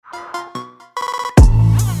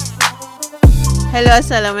Hello,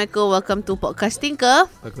 Assalamualaikum. Welcome to Podcast Tinker.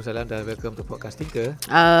 Waalaikumsalam dan welcome to Podcast Tinker.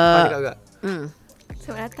 Uh,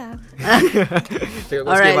 Selamat datang.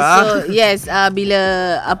 Alright, so yes,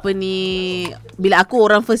 bila aku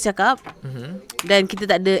orang first cakap, dan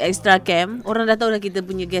kita tak ada extra cam, orang dah tahu dah kita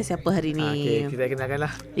punya guest siapa hari ni. Okay, kita kenalkan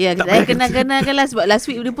lah. Ya, kita kenalkan lah sebab last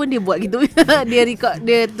week dia buat gitu. Dia record,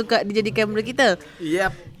 dia tukar, dia jadi kamera kita.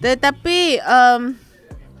 Yep. Tetapi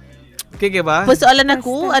Okay, bah. persoalan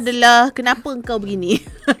aku adalah kenapa engkau begini?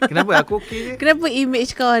 Kenapa aku okay je? Kenapa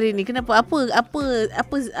image kau hari ni? Kenapa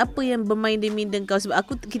apa yang bermain di minda kau? Sebab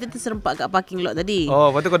kita terserempak kat parking lot tadi.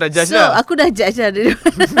 Oh, lepas tu kau dah judge so, lah. aku dah judge lah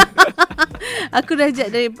aku dah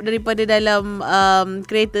judge daripada dalam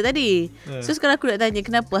kereta tadi. So sekarang aku nak tanya,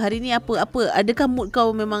 kenapa hari ni apa adakah mood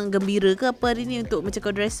kau memang gembira ke apa hari ni untuk macam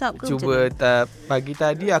kau dress up ke? Cuba pagi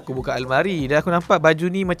tadi aku buka almari dan aku nampak baju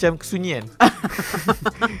ni macam kesunyian.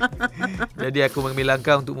 Jadi aku memilih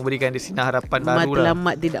langkah untuk memberikan dia sinar harapan baru lah.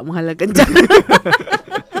 Matlamat tidak menghalalkan jalan.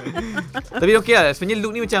 Tapi okey lah. Sebenarnya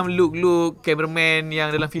look ni macam look cameraman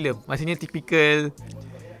yang dalam filem. Maksudnya typical.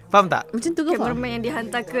 Faham tak? Macam tu ke? Cameraman yang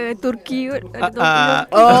dihantar ke Turki kot.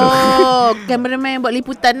 Oh, cameraman yang buat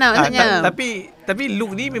liputan lah maksudnya. Tapi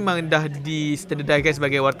look ni memang dah di-standardize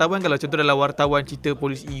sebagai wartawan. Kalau contoh dalam wartawan cerita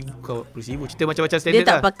polisi ibu, cerita macam-macam standard lah.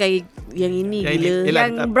 Dia tak pakai yang ini yang gila. Yelah,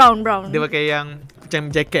 yang brown. dia pakai yang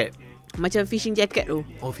macam jacket. Macam fishing jacket tu.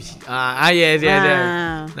 Oh, fishing. Yes.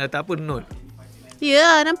 Dah tak apa note.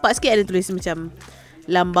 Ya, nampak sikit ada tulis macam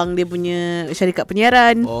lambang dia punya syarikat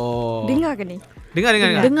penyiaran. Oh. Dengar ke ni? Dengar.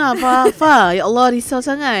 Dengar Fa. Ya Allah, risau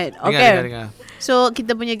sangat. Okay. Dengar. So,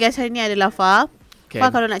 kita punya guest hari ni adalah Fa. Okay. Fa,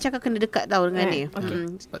 kalau nak cakap kena dekat tau dengan ni. Okay.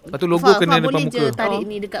 Lepas tu logo Fa, kena Fa, depan boleh muka. je tarik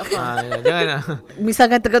ni dekat Fa. Jangan lah. Misal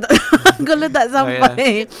kata kalau tak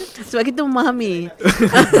sampai. Sebab kita memahami.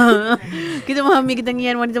 Kita memahami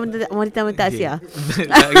ketengian wanita Asia.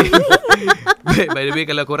 Baik, by the way,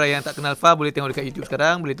 kalau korang yang tak kenal Fa, boleh tengok dekat YouTube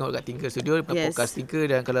sekarang, boleh tengok dekat Tinker Studio, dekat Podcast Tinker,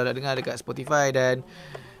 dan kalau nak dengar dekat Spotify dan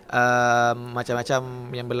macam-macam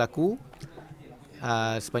yang berlaku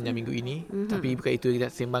sepanjang minggu ini. Tapi bukan itu kita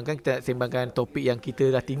nak sembangkan topik yang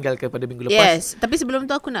kita dah tinggalkan pada minggu lepas. Yes, tapi sebelum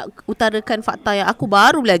tu aku nak utarakan fakta yang aku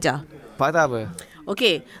baru belajar. Fakta apa?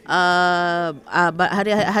 Okay,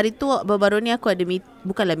 hari tu baru ni aku ada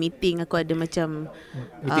bukanlah meeting, aku ada macam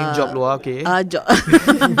meeting job luar, okay. Job.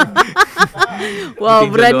 Wow,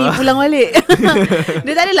 meeting berani pulang balik.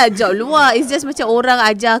 Dia tak adalah job luar, it's just macam orang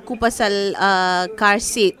ajar aku pasal car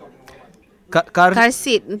seat. Car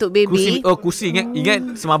seat untuk baby. Kursi.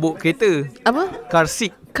 Ingat semabuk kereta. Apa? Car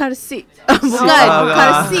seat. Bukan,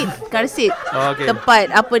 car seat. Oh, okay.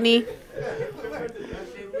 Tempat apa ni?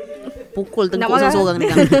 Pukul tengkuk seorang-seorang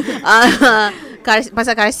ni.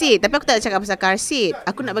 Pasal car seat. Tapi aku tak nak cakap pasal car seat.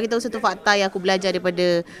 Aku nak bagi tahu satu fakta yang aku belajar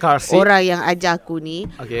daripada orang yang ajar aku ni.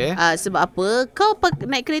 Okay. Sebab apa? Kau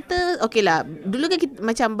naik kereta, okey lah. Dulu kan kita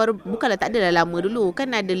macam baru, bukanlah tak adalah lama dulu.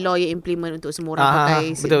 Kan ada law yang implement untuk semua orang pakai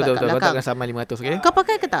seat betul. kat belakang. Betul, sama 500, okay? Kau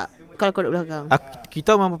pakai ke tak? Kalau kau duduk belakang.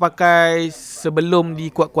 Kita memang pakai sebelum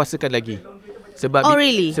dikuat-kuasakan lagi. Sebab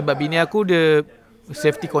really? Sebab bini aku dia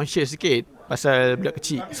safety conscious sikit pasal budak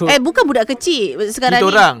kecil. So Bukan budak kecil sekarang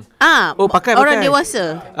kita ni. Orang. Pakai. Orang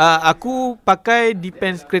dewasa. Aku pakai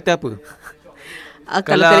depends kereta apa.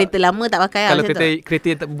 Kalau kereta lama tak pakai. Kalau kereta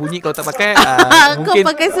yang tak berbunyi, kalau tak pakai mungkin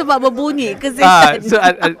kau pakai sebab berbunyi kesihatan. So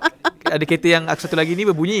ada kereta yang satu lagi ni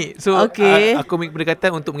berbunyi. So aku ambil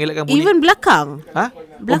pendekatan untuk mengelakkan bunyi. Even belakang.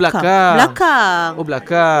 Belakang.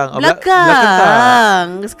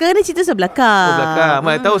 Belakang. Sekarang ni cerita pasal belakang. Belakang.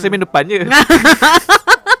 Mana tahu saya main depan je.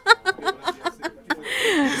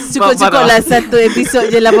 Cukup-cukup lah satu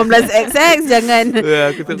episod je 18XX.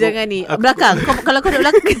 Jangan ni belakang. Kalau kau duduk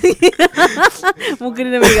belakang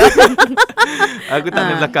mungkin dia pegang. Aku tak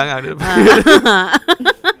ada belakang lah.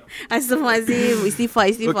 Astaghfirullahaladzim.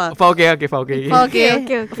 Istighfar. Fa okay.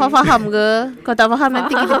 Fa faham ke? Kau tak faham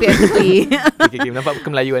nanti kita PFP. Okay, nampak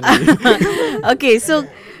kemelayuan ni. Okay, so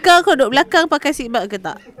kau duduk belakang pakai seatbelt ke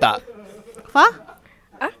tak? Tak. Fa?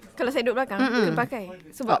 Kalau saya duduk belakang, kena pakai.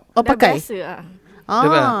 Sebab dah pakai? biasa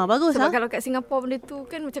bagus. Sebab kalau kat Singapura benda tu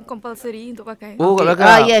kan macam compulsory untuk pakai. Oh, kat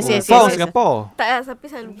belakang. Yes. Singapura. Tak lah, tapi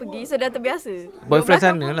selalu pergi. So dah terbiasa. Boyfriend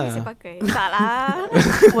sana lah. Saya pakai. Tak lah.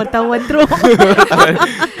 Wartawan teruk.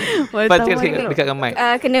 Dekat dengan mic.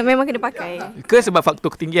 Memang kena pakai. Ke sebab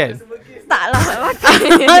faktor ketinggian? Tak lah pakai.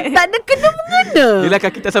 Tak ada kena-mengena. Yelah,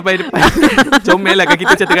 kaki tak sampai depan. Comel lah kaki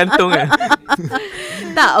tu macam tergantung kan.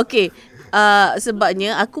 Tak, okay.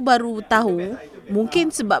 Sebabnya aku baru tahu Mungkin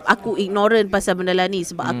sebab aku ignorant pasal benda lah ni.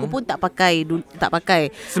 Sebab aku pun tak pakai.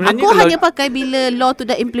 Sebenarnya Aku hanya pakai bila law tu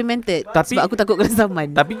dah implemented. Tapi- sebab aku takut kena saman.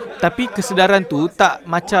 Tapi kesedaran tu tak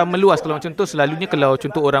macam meluas. Kalau contoh selalunya kalau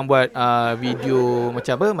contoh orang buat video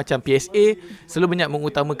macam apa, macam PSA, selalu banyak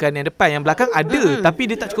mengutamakan yang depan, yang belakang ada tapi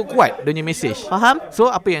dia tak cukup kuat dia punya message. Faham? So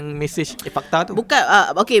apa yang message fakta tu? Bukan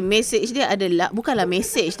okay, message dia adalah bukanlah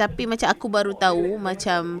message, tapi macam aku baru tahu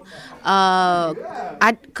macam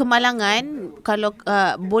kemalangan kalau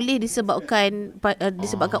boleh disebabkan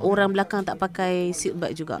orang belakang tak pakai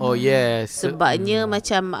seatbelt juga. Oh yes. Sebabnya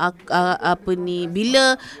macam apa ni,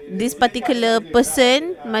 bila this particular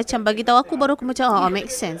person macam bagi tahu aku, baru aku macam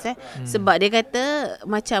make sense sebab dia kata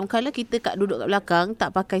macam kalau kita duduk kat belakang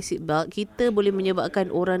tak pakai seatbelt, kita boleh menyebabkan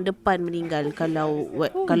orang depan meninggal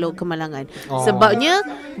kalau kemalangan. Sebabnya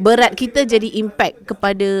berat kita jadi impact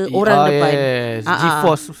kepada orang depan. Yes.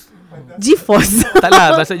 G-force.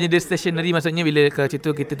 Taklah, maksudnya dia stationary, maksudnya bila kalau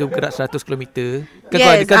cerita kita tu bergerak 100 km kan,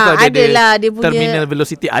 yes, kau ada dia punya terminal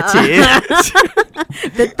velocity Aceh.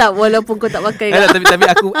 tetap walaupun kau tak pakai. Tapi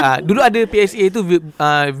aku dulu ada PSA tu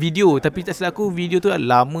video, tapi tak silap aku video tu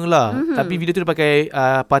lama lah. Tapi video tu dia pakai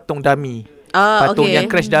patung dummy. Patung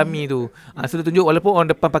yang crash dummy tu. So dia tunjuk walaupun orang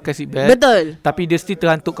depan pakai seatbelt, betul, tapi dia still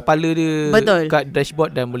terhantuk kepala dia, betul, kat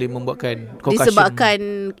dashboard dan boleh membuatkan concussion. Disebabkan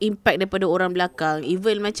impact daripada orang belakang.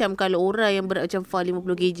 Even macam kalau orang yang berat macam Fah 50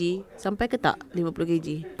 kg, sampai ke tak 50 kg?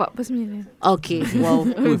 49. Okay, wow.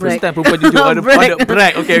 First time perempuan jujur ada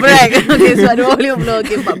brag. Okay. Okay, sebab 50.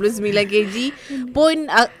 Okay, 49 kg pun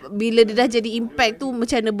bila dia dah jadi impact tu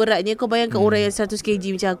macam mana beratnya. Kau bayangkan orang yang 100 kg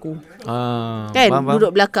macam aku, kan, faham.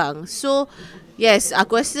 Duduk belakang. So yes,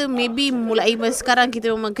 aku rasa maybe mulai sekarang kita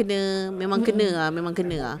memang kena.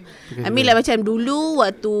 I mean like macam dulu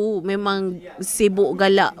waktu memang sibuk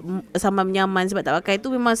galak sama menyaman sebab tak pakai tu,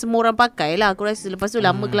 memang semua orang pakai lah aku rasa. Lepas tu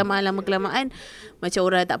lama kelamaan macam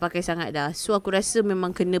orang tak pakai sangat dah. So aku rasa memang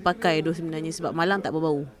kena pakai tu sebenarnya, sebab malam tak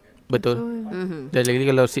berbau. Betul. Dan lagi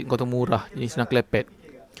kalau seat kau tu murah, jadi senang kelepet.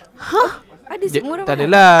 Ada seat murah. Tak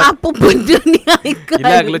adalah. Apa benda ni Haikal?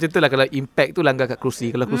 Yelah, kalau contohlah kalau impact tu langgar kat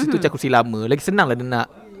kerusi. Kalau kerusi tu macam kerusi lama, lagi senang lah dia nak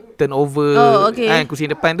turn over.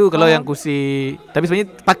 Kerusi depan tu. Kalau yang kerusi, tapi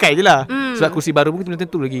sebenarnya pakai je lah. Sebab kerusi baru pun belum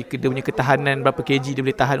tentu lagi dia punya ketahanan berapa kg dia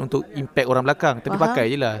boleh tahan untuk impact orang belakang. Tapi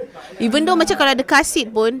pakai je lah. Even though macam kalau ada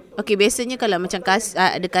kasit pun, okay, biasanya kalau macam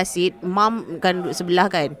ada kasit, mom kan duduk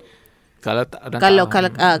sebelah kan. Kalau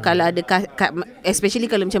ada especially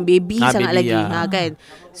kalau macam baby sangat baby, lagi kan.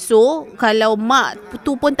 So kalau mak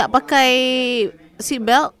tu pun tak pakai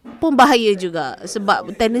seatbelt pun bahaya juga, sebab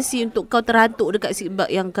tendency untuk kau terhantuk dekat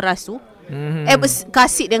seatbelt yang keras tu,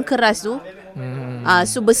 kasit yang keras tu,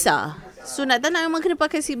 so besar. So nak tak nak memang kena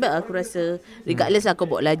pakai seatbelt aku rasa. Regardless lah kau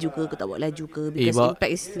bawa laju ke kau tak bawa laju ke, because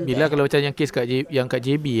impact is still bila kalau macam yang kes kat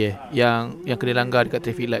JB yang kena langgar dekat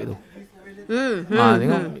traffic light tu.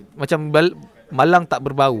 Tengok macam malang tak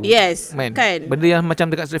berbau. Yes, kan. Benda yang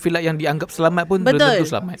macam dekat traffic light yang dianggap selamat pun belum tentu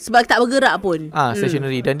selamat. Sebab tak bergerak pun.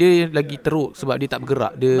 Stationary. Dan dia lagi teruk sebab dia tak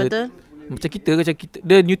bergerak. Dia betul. Macam kita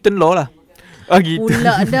dia Newton law lah. Gitu.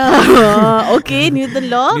 Pula dah. Okay,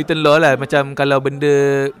 Newton law lah. Macam kalau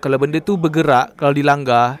benda tu bergerak, kalau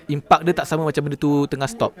dilanggar, impak dia tak sama macam benda tu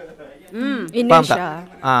tengah stop. Faham tak?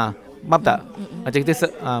 Faham tak? Macam kita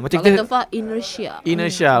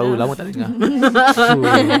inertia. Lama tak dengar.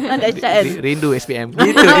 Rindu SPM.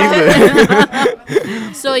 Gitu.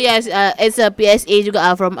 So yes, it's a PSA juga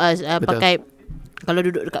from us. Pakai, kalau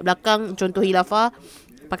duduk dekat belakang, contoh hilafah,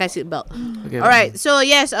 pakai seatbelt. Alright. So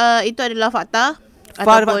yes, itu adalah fakta.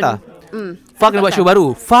 Fakta. Fak nak buat show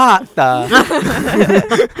baru. Fakta.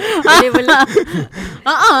 Boleh.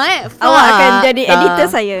 Awak akan jadi editor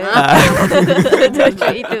saya.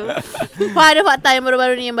 Itu. Fa ada fakta yang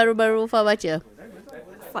baru-baru ni, yang baru-baru Fa baca?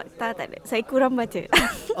 Fakta tak ada. Saya kurang baca.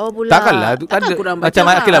 Oh pula. Takkanlah. Takkan kurang baca. Macam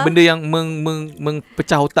lah benda yang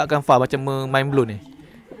mengpecah otakkan Fa, macam mind blown ni.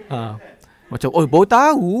 Macam baru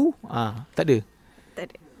tahu. Tak ada.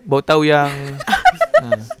 Baru tahu yang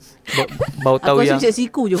baru tahu aku yang macam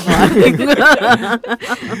siku je.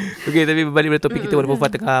 Okay, tapi berbalik pada topik kita, walaupun Fa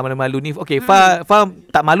tengah malu-malu ni. Okay, Fa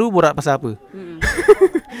tak malu borak pasal apa?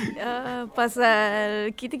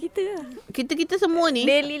 Pasal kita-kita lah. Kita semua ni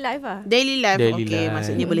Daily life lah. Daily life. life.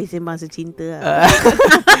 Maksudnya boleh sembang secinta lah.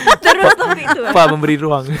 Terus topik tu. Fa memberi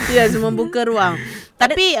ruang. Ya, membuka ruang.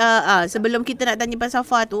 Tapi sebelum kita nak tanya pasal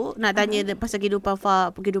Fa tu, nak tanya pasal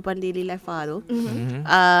kehidupan daily life Fa tu.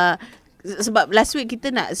 Sebab last week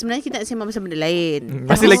sebenarnya kita nak sembang pasal benda lain.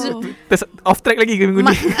 Masih lagi off track lagi ke minggu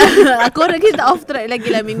ni? Aku rasa kita off track lagi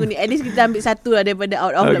lah minggu ni. At least kita ambil satu lah daripada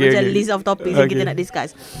out of macam list of topics yang kita nak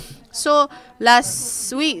discuss. So last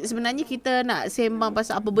week sebenarnya kita nak sembang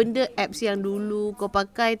pasal apa benda apps yang dulu kau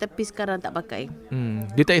pakai tapi sekarang tak pakai.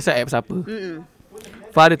 Dia tak kisah apps apa.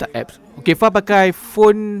 Fah ada tak apps? Okay, Fah pakai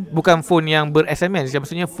phone, bukan phone yang ber-SMS,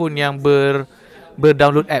 maksudnya phone yang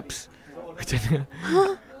berdownload apps. Macam mana?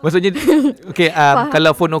 Maksudnya okay,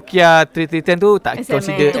 kalau phone Nokia 3310 tu tak SMS.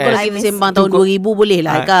 consider Itu kalau apps. kita sembang tahun 2000 boleh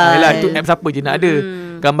lah kan. Yalah, tu apps apa je nak ada.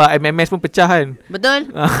 Gambar MMS pun pecah kan.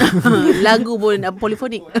 Betul. Lagu pun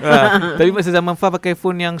polifonik. Tapi masa zaman Fah pakai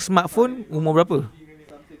phone yang smartphone, umur berapa?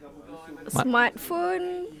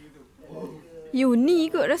 Smartphone Uni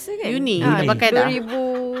kot rasa kan. Uni, dah pakai tak?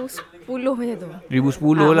 2010 macam tu.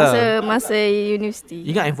 2010 lah. Masa universiti.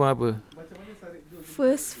 Ingat handphone apa?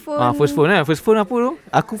 First phone. First phone lah. First phone apa tu?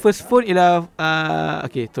 Aku first phone ialah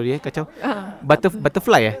okay, sorry kacau.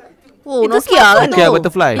 Butterfly Oh, Itu Nokia kan tu. Nokia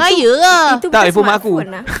Butterfly. Kaya lah. Itu Tak, bukan iPhone mak aku. smartphone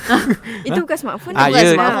lah. Itu bukan smartphone. Ah, Itu bukan ya,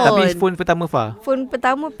 smartphone. tapi phone pertama Fah. Phone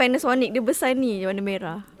pertama Panasonic, dia besar ni, warna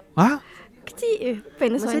merah. Ha? Kecil Macam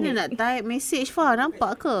Panasonic. mana nak type message Fah?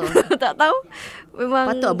 Nampak ke? Tak tahu.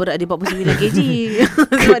 Memang Patut berat dia 49 kg.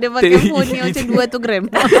 Sebab dia pakai phone ni macam 200 gram.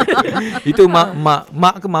 Itu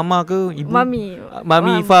mak ke mama ke ibu?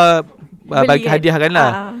 Mami Fah bagi hadiah kan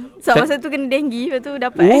lah. So masa tu kena denggi, lepas tu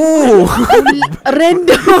dapat Oh,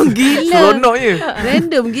 Random gila. seronoknya.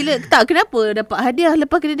 Random gila. Tak, kenapa dapat hadiah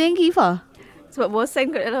lepas kena denggi Fah? sebab bosan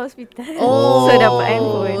kot dalam hospital. Oh, So dapat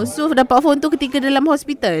handphone. So dapat phone tu ketika dalam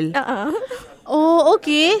hospital. Oh,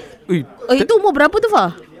 okay. Ui, Itu umur berapa tu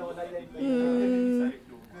Fah?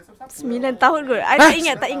 9 tahun kot. Tak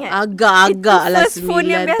ingat. Agak-agak Itu lah first phone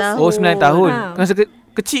yang 9 biasa. tahun. Oh, 9 tahun. Ha. Masa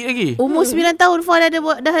kecil lagi. Umur 9 tahun Fah dah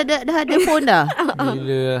ada phone dah.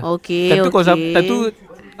 Gila. Okey, Tentu kau okey. tentu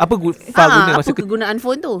apa Fah guna masa apa kegunaan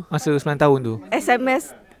phone tu? masa 9 tahun tu?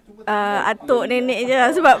 SMS atuk nenek je lah,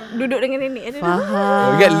 sebab duduk dengan nenek je.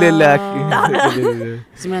 Faham. Ingat lelaki.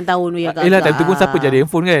 9 tahun tu ya kak. Yelah, time tu pun siapa jadi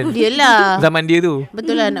handphone kan? Yelah. Zaman dia tu.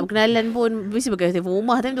 Betul lah, nak berkenalan pun mesti pakai telefon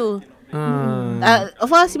rumah time tu.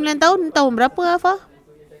 Fah 9 tahun berapa Fah?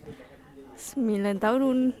 9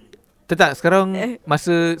 tahun. Tak, sekarang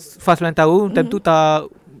masa Fah 9 tahun, time tu tahun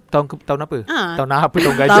apa? Tahun apa?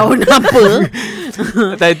 Tahun gajah. Tahun apa?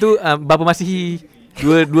 Time tu berapa Masihi?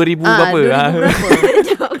 2000 berapa? 2000 berapa?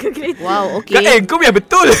 Jawab ke kereta. Wow, Kak, okay. kau biar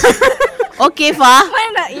betul. Okay Fah. Mana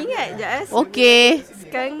nak ingat je. Okay.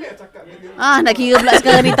 Sekarang Nak kira pula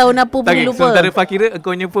sekarang ni tahun apa pun Okay, lupa. sementara Fah kira,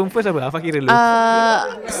 kau punya phone first apa? Fah kira dulu.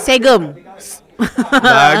 Segem.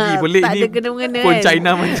 Lagi boleh tak ni ada kena-mengena phone kan? China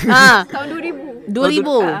macam. tahun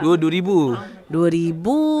 2000. 2000.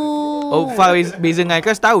 2000. Oh, Fah beza dengan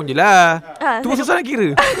Haikal setahun je lah. Tu susah nak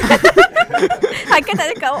kira. Haikal tak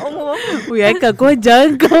cakap umur. Ui, Haikal kau ajar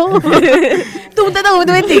kau. Tu tak tahu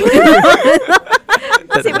matematik.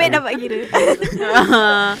 Nasib baik dapat kira.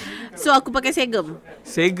 So aku pakai Segem.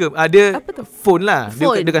 Segem. Ada Apa tu? phone lah.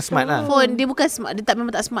 Phone. Dia bukan smart lah. Phone dia bukan smart. Dia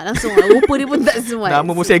memang tak smart langsung. Rupa dia pun tak smart. Nama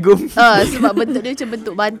pun Segem. Sebab bentuk dia macam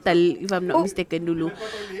bentuk bantal, if I'm not mistaken dulu.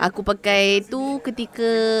 Aku pakai tu ketika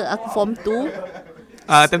aku form 2.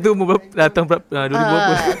 Time tu umur berapa? Tahun berapa? 2000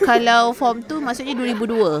 berapa? Kalau form 2 maksudnya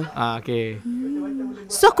 2002. Okay.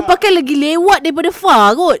 So aku pakai lagi lewat daripada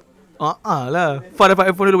Fah kot. Lah. Fah dapat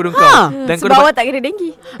iPhone dulu baru kau. Dan kau Sebab dapat awak tak kena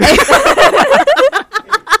denggi.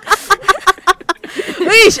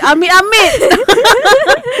 Wish, amit-amit.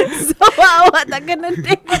 Sebab awak tak kena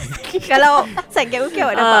Kalau sakit okey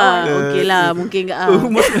awak dapat awak. Okey lah, mungkin ke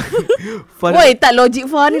Fah Woi, tak logik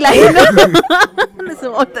Fah ni lain.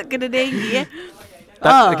 Sebab awak tak kena denggi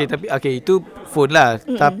Okay, tapi itu phone lah.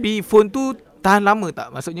 Tapi phone tu tahan lama tak?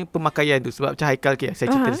 Maksudnya pemakaian tu. Sebab macam Haikal saya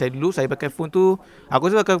cerita saya dulu, saya pakai phone tu, aku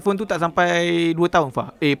rasa pakai phone tu tak sampai 2 tahun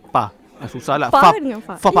Fah. Pah. Susah lah. Fah dengan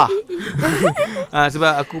Fah. Fah.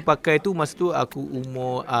 Sebab aku pakai tu masa tu aku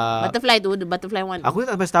umur Butterfly tu, the Butterfly one. aku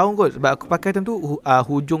tak sampai setahun kot. Sebab aku pakai time tu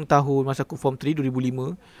hujung tahun masa aku form 3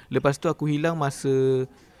 2005. Lepas tu aku hilang masa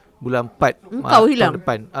bulan 4 Engkau hilang? tahun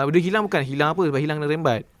depan. Dia hilang bukan hilang apa, sebab hilang kena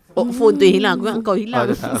rembat. Phone tu hilang. Aku ingat kau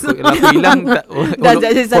hilang. Aku hilang Dah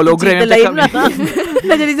jadi satu hologram cerita yang lain cakap pula. ni.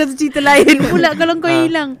 Dah jadi satu cerita lain pula kalau kau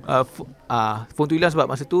hilang. Phone tu hilang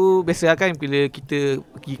sebab masa tu biasa kan bila kita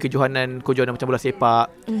pergi kejohanan macam bola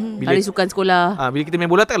sepak. Bila Hari sukan sekolah. bila kita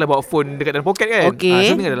main bola taklah bawa phone dekat dalam poket kan.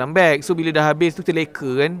 Okey. So tinggal dalam beg. So bila dah habis tu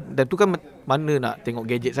terleka kan. Dan tu kan mana nak tengok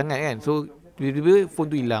gadget sangat kan. So tiba-tiba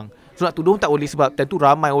phone tu hilang. So nak tuduh tak boleh sebab time tu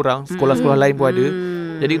ramai orang, sekolah-sekolah lain pun ada.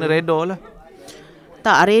 Jadi kena redha lah.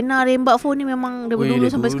 Tak, arena rembat phone ni memang dulu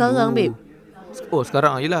sampai sekarang, babe. Oh,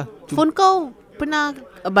 sekarang je lah. Phone kau pernah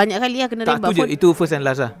banyak kali lah kena Tak rembat tu je, phone. itu first and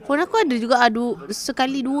last lah. Phone aku ada juga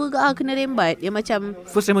sekali dua ke kena rembat. Yang macam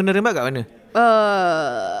First time kena rembat kat mana?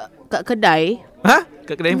 kat kedai. Ha?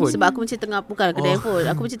 Kat kedai handphone? Sebab aku macam tengah bukan kedai handphone.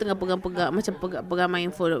 Aku macam tengah pegang-pegang macam pegang main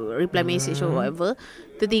phone, reply message or whatever.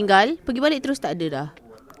 Tertinggal, pergi balik terus tak ada dah.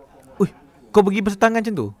 Kau pergi basuh tangan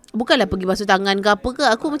macam tu? Bukanlah pergi basuh tangan ke apa ke.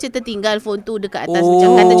 Aku macam tertinggal phone tu dekat atas.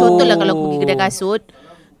 Macam kata contohlah kalau aku pergi kedai kasut,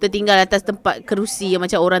 tertinggal atas tempat kerusi yang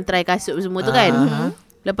macam orang try kasut semua tu kan.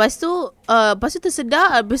 Lepas tu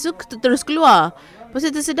tersedar, lepas tu terus keluar. Lepas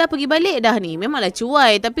tu tersedar pergi balik dah ni. Memanglah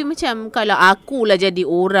cuai. Tapi macam kalau akulah jadi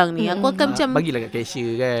orang ni, aku akan macam bagilah kat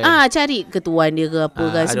cashier kan. cari ke tuan dia ke apa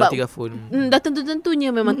kan. Sebab ada 3 phone. dah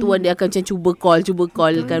tentu-tentunya memang tuan dia akan macam cuba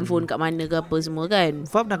call kan phone kat mana ke apa semua kan.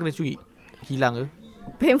 Faham nak kena curi? Hilang ke?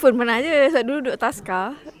 Handphone mana je. Sebab dulu duduk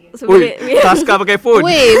taska. So, Taska pakai phone.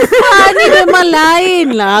 Weh, ni memang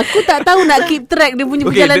lain lah. Aku tak tahu nak keep track dia punya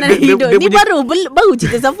perjalanan hidup. Dia Ni punya, baru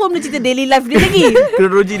cerita Safwan, dia cerita daily life dia lagi.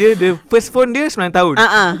 kronologi dia first phone dia 9 tahun.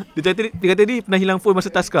 Dia kata dia pernah hilang phone masa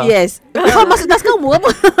taska. Yes. Kau masuk taska umur apa?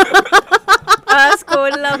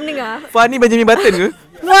 sekolah menengah. Faham ni Benjamin Button ke?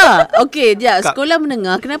 Wah, okey, sekolah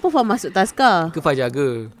menengah. Kenapa Fah masuk taska? Ke Fah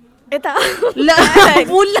jaga? Tak. Lah,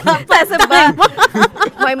 pula Tak sebab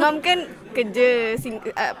my mum kan kerja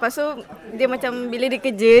lepas tu dia macam bila dia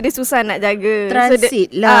kerja dia susah nak jaga.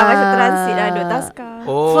 Transit so, lah. Macam transit lah duduk taska.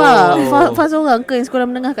 Fah seorang ke yang sekolah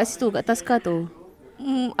menengah kat situ, kat taska tu?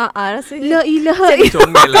 Rasanya. La ilaha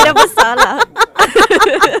Comel lah. Dah besar lah.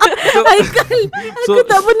 Haikal, aku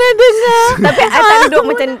tak pernah dengar. Tapi I tak duduk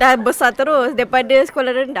macam dah besar terus. Daripada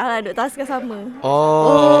sekolah rendah lah duduk taska sama.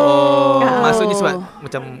 Maksudnya sebab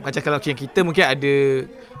macam kalau kita mungkin ada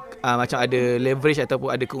macam ada leverage ataupun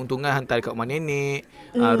ada keuntungan hantar kat rumah nenek,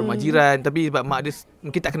 rumah jiran. Tapi sebab mak dia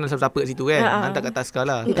mungkin tak kenal siapa-siapa kat situ kan. Hantar kat taska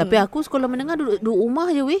lah. Tapi aku sekolah menengah duduk rumah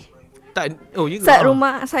je weh. Tak, Saat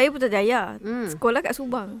rumah saya Putrajaya. Sekolah kat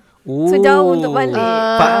Subang. So jauh untuk balik.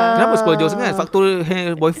 Kenapa sekolah jauh sangat? Faktor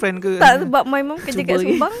boyfriend ke? Tak, sebab my mum kerja kat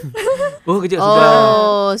Subang. Kerja kat Subang.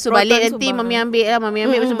 So balik nanti Subang. Mami ambil lah. Mami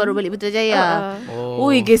ambil lepas tu baru balik Putrajaya.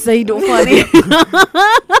 Ui, kisah hidup Fah ni.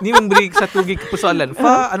 Ni memberi satu persoalan.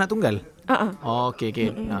 Fah anak tunggal? Okay,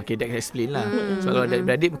 that can explain lah. Sebab kalau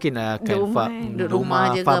adik-beradik mungkin akan Duduk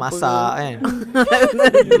rumah je Fah ke apa masak ke. kan.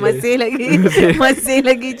 Masih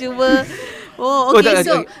lagi cuba. Okay,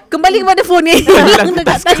 so kembali kepada phone ni. Hilang ke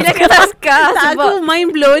taska. Tak, aku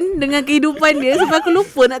mind blown dengan kehidupan dia. Sebab aku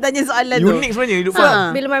lupa nak tanya soalan tu. Unik sebenarnya hidup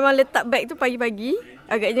Fah. Bila my mum letak bag tu pagi-pagi,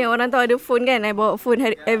 agaknya orang tahu ada phone kan. I bawa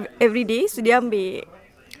phone every day. So dia ambil.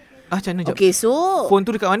 Macam mana? Okay, so phone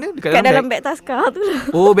tu dekat mana? Dekat dalam bag taska tu lah.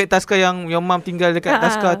 Bag taska yang your mum tinggal dekat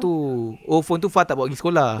taska tu. Phone tu Fah tak bawa pergi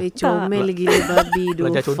sekolah. Comel lagi dia babi tu.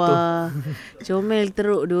 Belajar contoh. Comel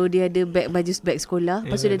teruk tu. Dia ada baju bag sekolah.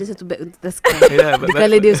 Lepas tu dia ada satu bag untuk taska. Dia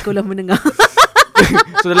kala dia sekolah menengah.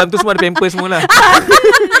 So dalam tu semua ada pampers semua lah.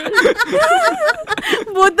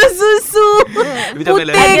 Botol susu.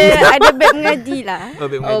 Ada bag mengaji lah.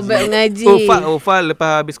 Bag mengaji. Fah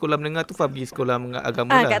lepas habis sekolah menengah tu Fah pergi sekolah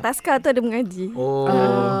agama lah. Kat taska tu ada mengaji.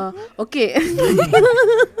 Okay.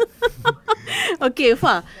 Okay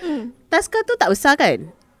Fah, taska tu tak besar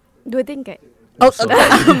kan? 2 tingkat.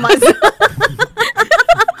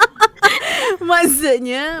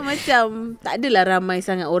 Maksudnya macam tak adalah ramai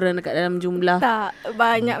sangat orang dekat dalam jumlah. Tak,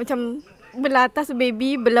 banyak macam belah atas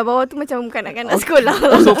baby, belah bawah tu macam kanak-kanak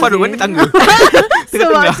sekolah. So Fah duduk mana tangga? So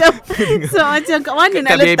macam kat mana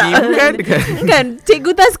nak letak kan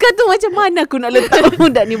cikgu taska tu macam mana aku nak letak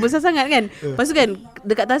budak ni besar sangat kan. Lepas tu kan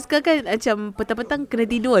dekat taska kan macam petang-petang kena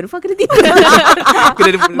tidur kan. Fah kena tidur.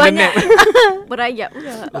 Kena banyak berayap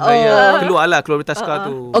pula. Keluar dari taska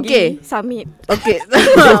tu. Okay, submit. Okay.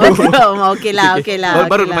 Okay lah.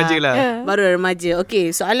 Baru remaja lah. Baru remaja.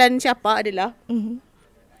 Okay, soalan siapa adalah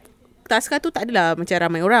taska tu tak adalah macam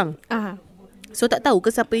ramai orang. So tak tahu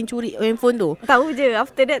ke siapa yang curi handphone tu? Tahu je,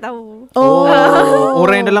 after that tahu.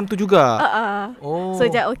 Orang yang dalam tu juga. So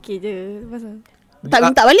sekejap okey je. Tak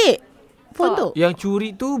minta balik phone tu? Yang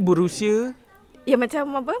curi tu berusia? Ya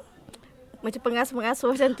macam apa? Macam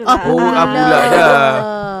pengasuh-pengasuh macam tu lah. Pula dah.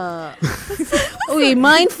 Ui,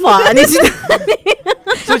 mind fuck ni.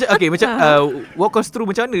 So macam walk us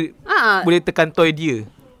through macam mana boleh tekan toy dia?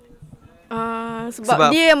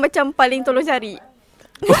 Sebab dia yang macam paling tolong cari.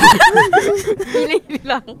 Bila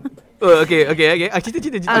hilang. Okay.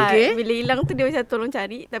 Cerita. Bila hilang tu dia macam tolong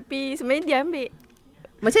cari. Tapi sebenarnya dia ambil.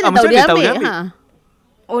 Macam mana tahu dia ambil?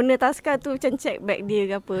 Owner taska tu macam check bag dia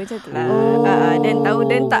ke apa macam tu lah. Dan tahu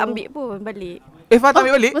dan tak ambil pun balik. Fah tak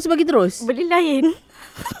ambil balik? Masa bagi terus? Beli lain.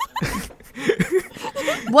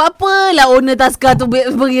 Buat apalah owner taska tu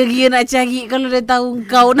bergira-gira nak cari kalau dia tahu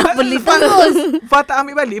kau nak beli terus. Fah tak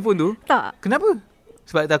ambil balik phone tu? Tak. Kenapa?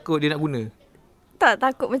 Sebab takut dia nak guna? tak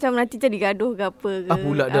takut macam nanti jadi gaduh ke apa ke.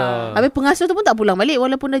 Pula dah. Habis pengasuh tu pun tak pulang balik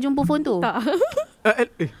walaupun dah jumpa phone tu. Tak.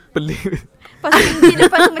 Pelik. Lepas tu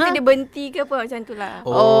lepas tu macam dia berhenti ke apa macam tu lah.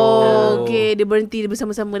 Okay. Dia berhenti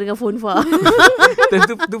bersama-sama dengan phone Fa.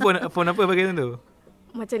 tu phone apa pakai tu?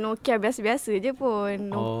 Macam Nokia biasa-biasa je pun.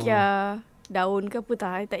 Nokia daun ke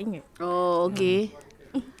apa tak ingat. Okay.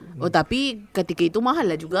 Tapi ketika itu mahal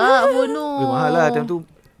lah juga phone tu. Mahal lah time tu.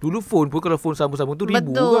 Dulu phone pun kalau phone sambung-sambung tu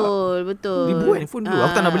ribu juga. Betul. Ribuan phone dulu.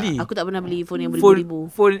 Aku tak nak beli. Aku tak pernah beli phone yang beribu-ribu.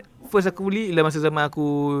 Phone first aku beli ialah masa zaman aku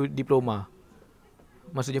diploma.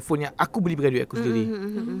 Maksudnya phone yang aku beli pakai duit aku sendiri.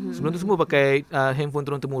 Sebelum tu semua pakai handphone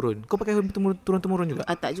turun-temurun. Kau pakai handphone turun-temurun juga?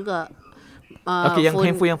 Tak juga. Okay,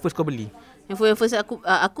 handphone yang first kau beli. Handphone yang first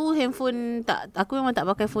aku handphone tak, aku memang tak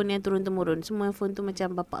pakai phone yang turun-temurun. Semua handphone tu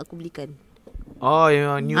macam bapak aku belikan.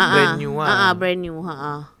 Yang brand new lah. Brand new.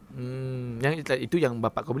 Yang itu yang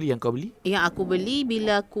bapak kau beli, yang kau beli? Yang aku beli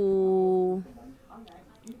bila aku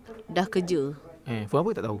dah kerja. Phone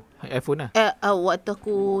apa tak tahu? iPhone lah. Waktu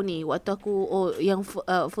aku yang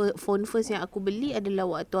phone first yang aku beli adalah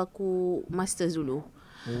waktu aku masters dulu.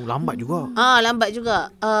 Lambat juga. Lambat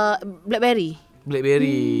juga. BlackBerry.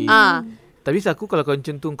 Tapi aku kalau kau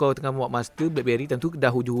macam tu kau tengah buat master BlackBerry, tentu dah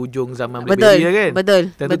hujung-hujung zaman BlackBerry lah kan. Betul.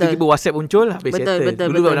 Tentu tiba-tiba WhatsApp muncul lah, habis settle.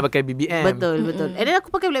 Dulu baru nak pakai BBM. Betul. And then aku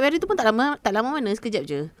pakai BlackBerry tu pun tak lama mana, sekejap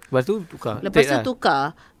je. Lepas tu tukar.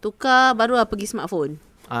 Tukar baru pergi smartphone.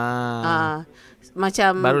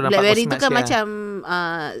 Macam BlackBerry tu kan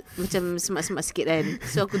macam smart-smart sikit kan.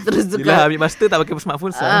 So aku terus tukar. Bila ambil master tak pakai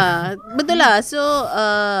smartphone betul lah. So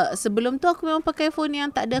sebelum tu aku memang pakai phone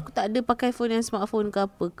yang aku tak ada pakai phone yang smartphone ke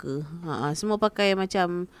apa ke. Semua pakai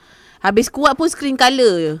macam habis kuat pun screen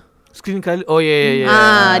colour je. Screen colour.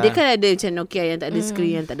 Yeah. Dia kan ada macam Nokia yang tak ada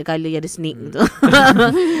screen, yang tak ada colour, yang ada snake tu.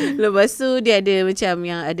 Lepas tu dia ada macam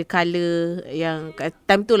yang ada colour, yang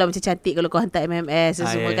time tu lah macam cantik kalau kau hantar MMS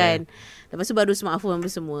semua kan. Lepas tu baru smartphone apa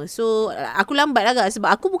semua. So aku lambat agak sebab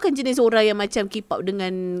aku bukan jenis orang yang macam keep up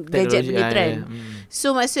dengan gadget punya trend.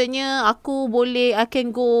 So maksudnya aku boleh, I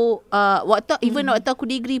can go even waktu aku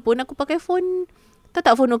degree pun aku pakai phone.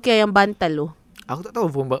 Tak phone Nokia yang bantal tu. Aku tak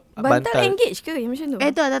tahu phone bantal Engage ke yang macam tu?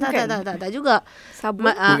 Tak juga.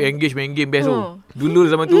 Sabun. Engage main game best tu. Dulu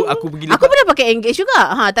zaman tu aku pergi aku pernah pakai Engage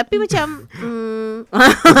juga. Tapi macam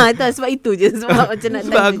sebab itu je. Sebab macam nak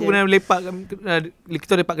sebab aku pernah lepak,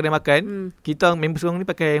 kita lepak kedai makan. Kita members seorang ni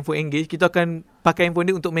pakai handphone Engage. Kita akan pakai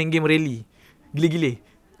handphone dia untuk main game rally.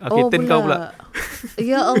 Gila-gila. Okay, turn kau pula.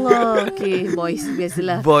 Ya Allah. Okay, boys.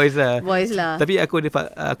 Biasalah. Boys lah. Tapi aku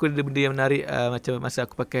ada benda yang menarik macam masa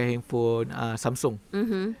aku pakai handphone Samsung.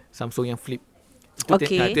 Samsung yang flip. Itu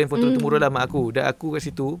handphone turun-temurun lah mak aku. Dan aku kat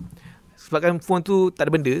situ, sebabkan phone tu tak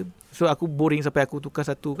ada benda, so aku boring sampai aku tukar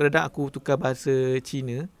satu. Kadang-kadang aku tukar bahasa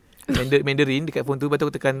Cina, Mandarin dekat phone tu. Lepas tu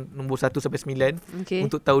aku tekan nombor 1 sampai 9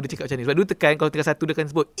 untuk tahu dia cakap macam ni. Sebab dulu tekan, kalau tekan 1 dia akan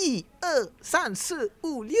sebut san se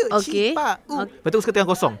u lie qi pa u. Lepas tu aku suka tekan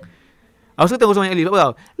kosong. Aku suka tekan kosong banyak kali. Sebab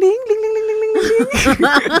tau, ling ling ling ling ling ling.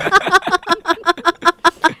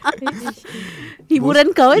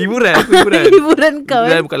 Hiburan kau kan? Hiburan kau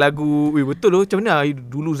kan? Buka lagu. Betul loh. Macam mana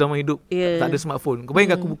dulu zaman hidup tak ada smartphone. Kau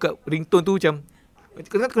bayangkan aku buka ringtone tu macam,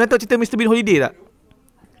 kau tahu cerita Mr. Bean Holiday tak?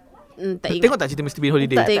 Tak ingat. Tengok tak cerita Mr. Bean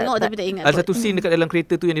Holiday? Tak tengok tapi tak ingat. Ada satu scene dekat dalam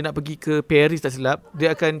kereta tu yang dia nak pergi ke Paris tak silap.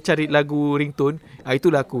 Dia akan cari lagu ringtone.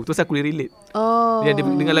 Itulah aku. Terus aku boleh relate. Dia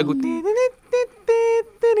dengar lagu.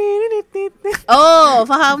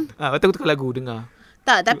 Faham. Lepas tu aku tukar lagu dengar.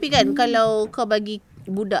 Tak, tapi kan kalau kau bagi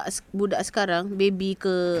budak sekarang, baby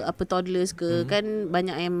ke apa, toddlers ke, kan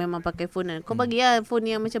banyak yang memang pakai phone kan. Kau bagi lah phone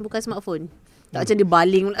yang macam bukan smartphone. Tak macam dia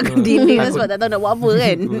baling pula ke dinding kan, sebab tak tahu nak buat apa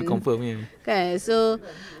kan. Confirm je. Kan. So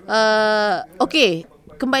okay,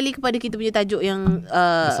 kembali kepada kita punya tajuk yang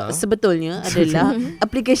sebetulnya adalah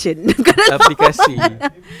application.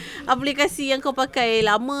 Aplikasi yang kau pakai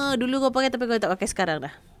lama dulu kau pakai tapi kau tak pakai sekarang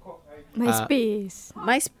dah. MySpace.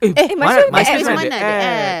 MySpace mana ada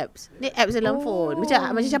apps? Ni apps dalam Oh. phone.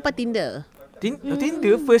 Macam siapa Tinder.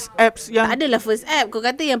 Tinder first apps yang Tak adalah first app. Kau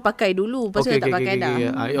kata yang pakai dulu, lepas tu tak pakai dah.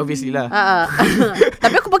 Obviously lah.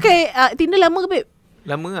 Tapi aku pakai Tinder lama ke babe?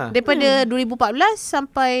 Lama lah. Daripada 2014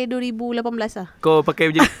 sampai 2018 lah. Kau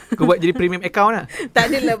pakai kau buat jadi premium account lah.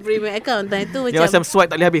 Tak adalah premium account. Time tu Yang macam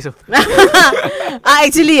swipe tak boleh habis tu.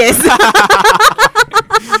 Actually yes.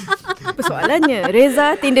 Persoalannya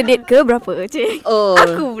Reza Tinder date ke berapa? Cik. Oh,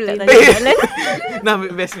 Aku pula tanya soalan. Nah,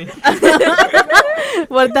 best ni.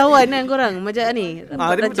 wartawan kan korang macam ni.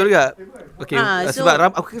 Dia betul juga. Okay, so,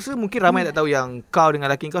 sebab aku rasa mungkin ramai tak tahu yang kau dengan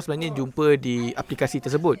lelaki kau sebenarnya jumpa di aplikasi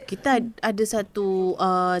tersebut. Kita ada satu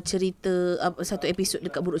cerita, satu episod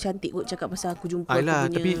dekat Buruk Cantik kot cakap pasal aku jumpa Ayolah,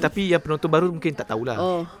 aku punya. tapi yang penonton baru mungkin tak tahulah.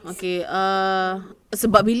 Oh, okay.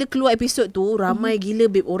 Sebab bila keluar episod tu, ramai gila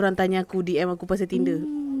babe orang tanya aku, DM aku pasal Tinder.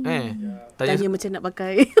 Tanya macam nak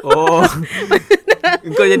pakai. Oh.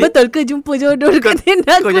 Kau jadi, betul ke jumpa jodoh dekat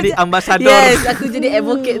Tinder? Kau jadi ambasador. Yes, aku jadi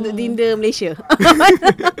advocate untuk Tinder Malaysia.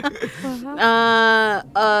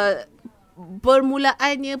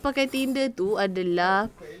 Permulaannya pakai Tinder tu adalah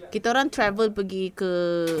kita orang travel pergi ke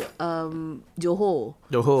Johor.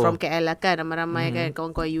 From KL lah kan, ramai-ramai kan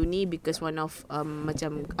kawan-kawan uni, because one of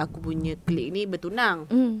macam aku punya klik ni bertunang.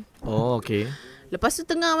 Oh, okay. Lepas tu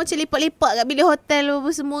tengah macam lepak-lepak kat bilik hotel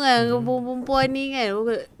apa semua kan, perempuan ni kan.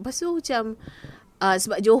 Lepas tu macam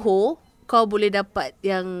sebab Johor kau boleh dapat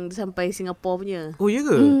yang sampai Singapura punya. Oh, ya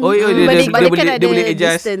ke? Oh, ya, dia boleh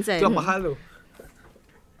adjust. Kan? Tu apa hal tu?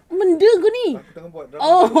 Benda ke ni?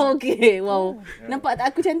 Oh, okay. Wow. Nampak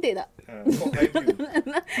tak aku cantik tak?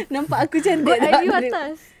 Nampak aku cantik tak? View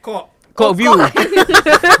atas. Kok view.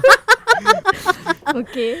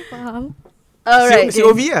 Okay, faham. Alright.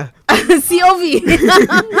 COV lah. COV.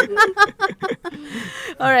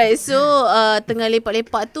 Alright, so tengah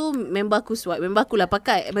lepak-lepak tu member aku swipe. Member aku lah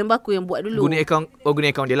pakai. Member aku yang buat dulu. Guna akaun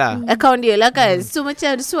dia lah. Akaun dia lah kan. So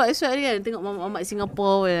macam swipe dia kan. Tengok mamak-mamak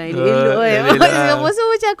Singapura kan. Elok kan. Mamak Singapura. So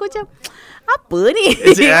macam apa ni?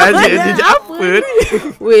 Apa ni?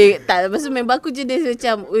 Weh, tak. Lepas tu member aku je dia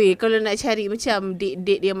macam, weh, kalau nak cari macam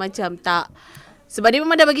date-date dia macam tak. Sebab dia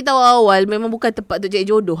memang dah bagi tahu awal memang bukan tempat untuk cari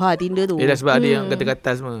jodoh Tinder tu. Yelah, sebab ada yang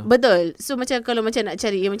kata-kata semua. Betul. So macam kalau macam nak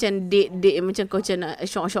cari yang macam date yang macam kau macam nak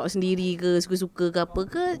shock sendiri ke, suka-suka ke apa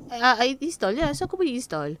ke, I install je. So aku pergi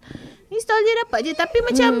install je dapat je. Tapi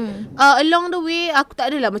macam along the way aku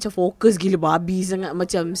tak adalah macam fokus gila babi sangat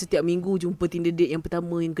macam setiap minggu jumpa Tinder date yang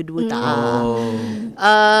pertama, yang kedua tak.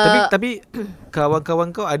 Tapi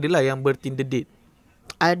kawan-kawan kau adalah yang bertinder date.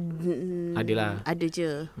 Adalah. Ada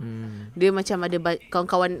je. Dia macam ada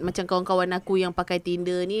kawan-kawan aku yang pakai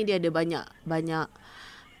Tinder ni, dia ada banyak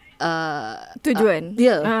tujuan.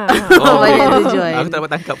 Dia. Banyak tujuan. Aku tak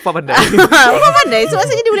dapat tangkap. Fah pandai. Fah pandai. So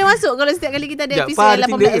maksudnya dia boleh masuk kalau setiap kali kita ada episod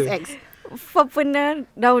 18XX. Fah pernah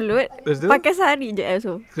download pakai sehari je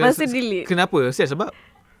so. Lepas tu delete. Kenapa?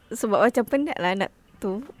 Sebab macam penat lah nak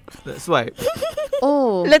tu swipe.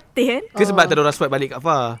 Oh, letih kan? Ke sebab tak ada orang swipe balik kat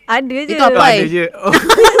Fah? Ada je. Itu apa? Ada je.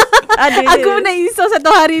 Ada je. Aku pernah install satu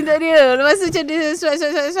hari untuk dia. Lepas tu macam dia swipe.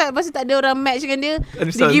 Lepas tu tak ada orang match dengan dia.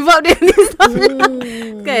 Dia give up, dia install.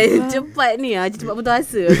 Kan cepat ni cepat putus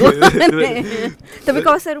asa. Tapi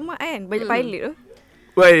kawasan rumah kan banyak pilot tu.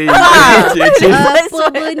 Woi. Apa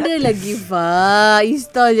benda lagi Fah?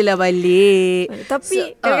 Install je lah balik.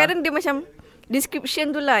 Tapi kadang-kadang dia macam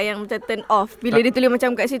description tu lah yang macam turn off. Bila dia tulis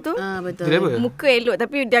macam kat situ, betul. Muka elok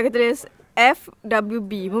tapi dia akan tulis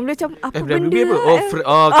FWB. Mula macam apa FWB benda?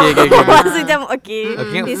 apa? Okay. Masa macam okay.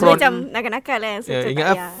 Dia front, macam nakal-nakal lah. So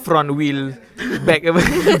ingat front wheel back apa?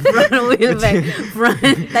 Front wheel back.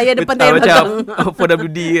 Tayar depan, tayar belakang. Macam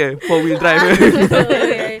 4WD ke? 4-wheel drive.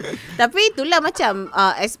 Tapi itulah macam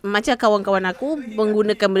macam kawan-kawan aku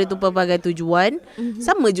menggunakan benda tu pelbagai tujuan.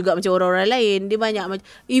 Sama juga macam orang-orang lain. Dia banyak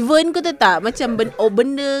even kau tak macam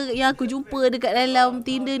benda yang aku jumpa dekat dalam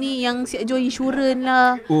Tinder ni yang siap jual insurans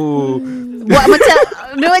lah. Buat macam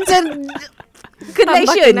dia macam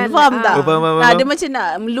connection, faham tak? Dia macam nak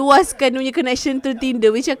meluaskan punya connection tu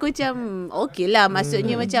Tinder, which aku macam okay lah.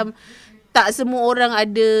 Maksudnya macam tak semua orang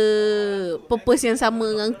ada purpose yang sama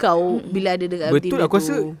dengan kau bila ada dekat betul, Tinder. Aku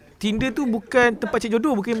rasa Tinder tu bukan tempat cari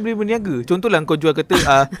jodoh, bukan boleh berniaga. Contohlah kau jual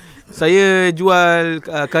kata saya jual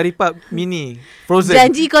curry puff mini frozen.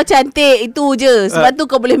 Janji kau cantik itu je. Sebab tu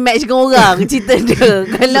kau boleh match dengan orang cerita dia.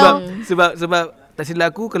 Kalau sebab tak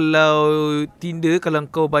silap aku, kalau Tinder kalau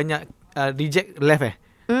kau banyak reject left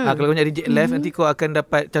kalau banyak reject left nanti kau akan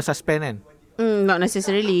dapat macam suspend kan. Not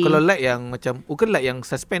necessarily. Kalau like yang macam bukan like yang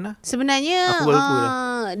suspend lah. Sebenarnya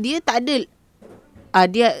dia tak ada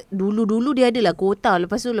dia dulu dia adalah kuota.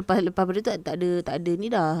 Lepas tu lepas pada tu tak ada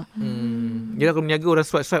ni dah. Yelah kalau meniaga orang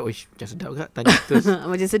swipe macam sedap ke tanya terus.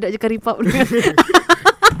 Macam sedap je curry puff.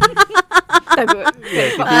 Takut.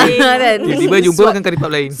 Tiba-tiba jumpa makan curry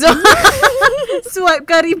puff lain. Swipe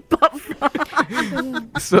curry puff.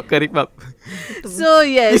 Swap karipap. So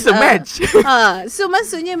yes, It's a match. So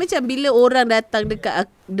maksudnya macam bila orang datang dekat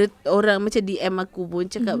orang macam DM aku pun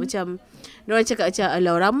cakap macam, diorang cakap macam,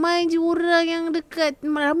 alah ramai je orang yang dekat,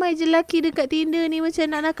 ramai je lelaki dekat Tinder ni macam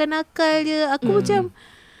nak nakal-nakal je. Aku macam,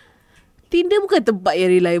 Tinder bukan tempat yang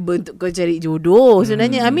reliable untuk kau cari jodoh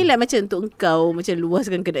sebenarnya. I mean like macam untuk engkau macam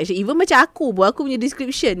luaskan connection. Even macam aku pun, aku punya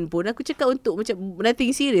description pun aku cakap untuk macam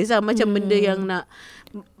nothing serious lah. Macam benda yang nak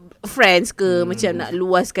friends ke, macam nak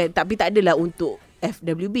luaskan. Tapi tak adalah untuk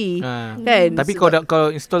FWB kan. Tapi kau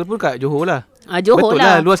install pun kat Johor lah. Johor betul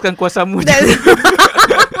lah. Luaskan kuasamu.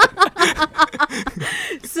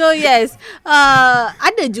 So yes,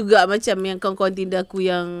 ada juga macam yang kawan-kawan Tinder aku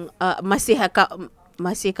yang masih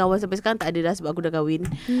kawan sampai sekarang. Tak ada dah sebab aku dah kahwin.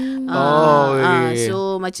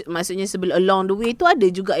 So maksudnya sebelum along the way tu ada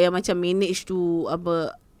juga yang macam manage to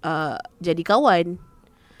jadi kawan.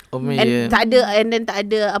 And tak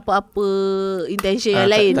ada apa-apa intention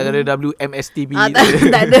yang lain. Tak ada WMSTB.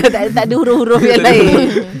 Tak ada huruf-huruf yang lain.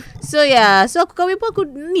 So so aku kahwin pun aku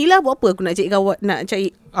ni lah buat apa aku nak cari kawan, nak cari.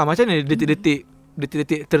 Macam mana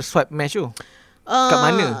detik-detik terswipe match tu? Kat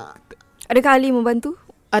mana? Adakah Ali membantu?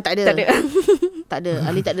 Tak ada. Tak ada.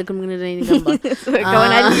 Ali tak ada kena dengan gambar.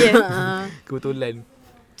 Kawan Ali Kebetulan.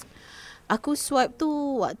 Aku swipe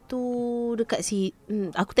tu waktu dekat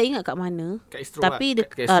aku tak ingat kat mana. Kat Astro. Tapi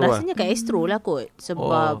kat Astro rasanya kat Astro lah kot.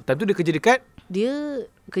 Sebab time tu dia kerja dekat? Dia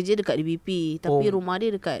kerja dekat DBP. Tapi rumah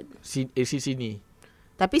dia dekat sini.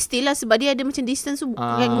 Tapi still lah sebab dia ada macam distance tu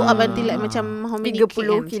kan go up until like macam how many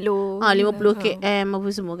 30 kilo. 50 km apa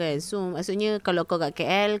semua kan. So maksudnya kalau kau kat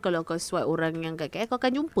KL, kalau kau swipe orang yang kat KL, kau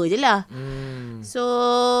akan jumpa je lah. So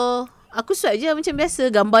aku swipe je macam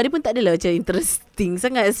biasa. Gambar dia pun tak adalah macam interesting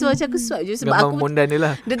sangat. So macam aku swipe je sebab gambar aku mondan dia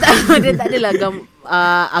lah. Dia tak adalah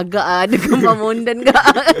agak ada gambar mondan kat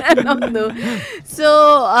tu. So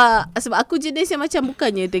sebab aku jenis yang macam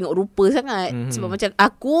bukannya tengok rupa sangat. Sebab macam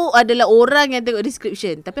aku adalah orang yang tengok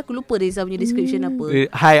description. Tapi aku lupa Reza punya description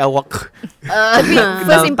apa. Hai awak. Tapi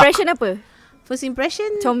first impression apa? First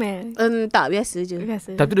impression comel. Tak, biasa je.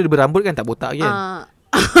 Tapi dia berambut kan, tak botak kan?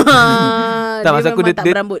 Tak, masa aku tak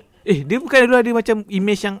berambut. Dia bukan dulu ada macam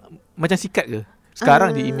image yang macam sikat ke?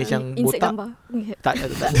 Sekarang dia image yang botak. Tak.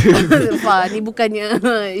 Ni bukannya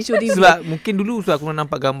isu dia. Sebab mungkin dulu aku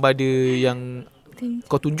nampak gambar dia yang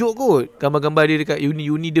kau tunjuk kot. Gambar-gambar dia dekat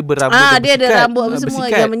uni dia berambut. Dia bersikat, ada rambut apa semua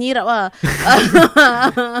bersikat. yang menyirap lah.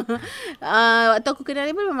 Waktu aku kenal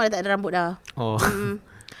dia pun memang tak ada rambut dah.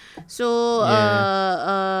 So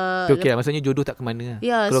okay, maksudnya jodoh tak ke mana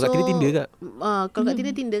lah. Kalau kat Tinder Tinder kak. Kalau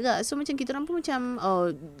kat Tinder kak. So macam kita orang pun macam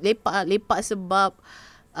lepak sebab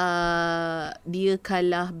dia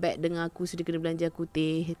kalah bet dengan aku. So dia kena belanja aku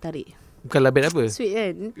teh tarik. Bukanlah bet apa? Sweet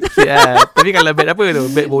kan? Sweet lah. Tapi kalah bet apa tu?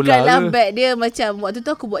 Bet bola kalah ke? Bet dia macam waktu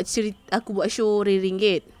tu aku buat show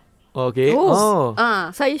RM1. Okay.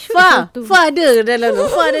 Saya show Fa ada dalam tu.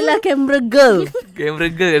 Fa adalah camera girl.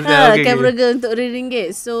 Camera girl. Camera girl untuk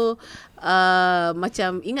RM1. So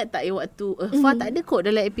macam ingat tak waktu Fa tak ada kot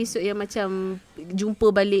dalam episod yang macam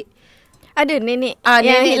jumpa balik. Ada nenek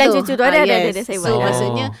nenek lah tu. Cucu tu ada saya buat. So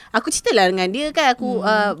maksudnya aku ceritalah dengan dia kan. Aku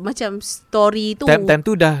macam story tu. Time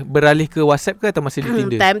tu dah beralih ke WhatsApp ke atau masih di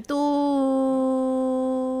Tinder? Time tu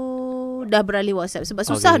dah beralih WhatsApp sebab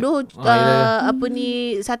susah apa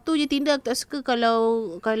ni, satu je Tinder aku tak suka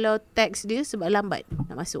kalau teks dia sebab lambat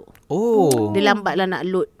nak masuk. Dia lambat lah nak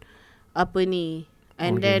load apa ni.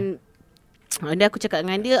 And then aku cakap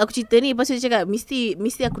dengan dia, aku cerita ni, lepas tu dia cakap mesti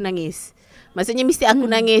aku nangis. Maksudnya mesti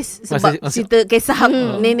aku nangis sebab cerita kisah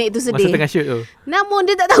nenek tu sedih. Masa tengah shoot tu. Namun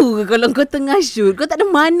dia tak tahu ke kalau kau tengah shoot, kau tak ada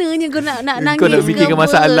mananya kau nak nangis kau nak fikir ke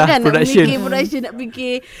masalah kan? Production. Nak fikir production, nak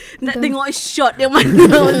fikir nak tengok shot yang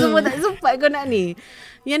mana. Semua tak sempat kau nak ni.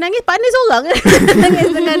 Yang nangis pandai seorang nangis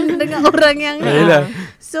dengan orang yang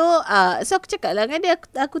So aku cakap lah dengan dia,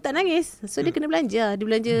 aku tak nangis. So dia kena belanja. Dia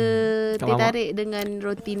belanja teh tarik dengan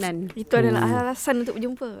rotinan. Itu adalah alasan untuk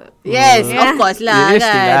berjumpa. Yes, of course lah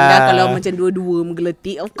kan. Dah kalau macam dua-dua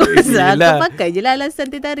menggeletik, of course lah. Kau pakai je lah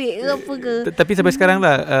alasan teh tarik ke apa ke. Tapi sampai sekarang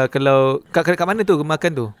lah, kalau kat mana tu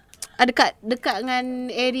makan tu? Dekat dengan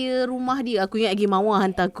area rumah dia. Aku ingat lagi Mama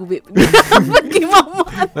hantar aku babe. Pergi Mama.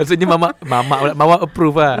 Maksudnya Mama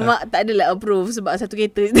approve lah. Mak tak adalah approve sebab satu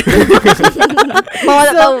kereta. Mama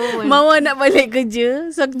tak tahu. Mama nak balik kerja.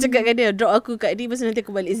 So aku cakap dengan dia, drop aku kat dia, pasal nanti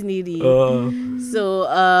aku balik sendiri. So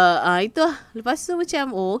itu lah. Lepas tu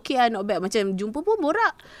macam okay lah, not bad. Macam jumpa pun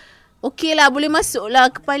borak. Okay lah, boleh masuk lah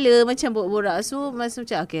kepala macam borak-borak. So masa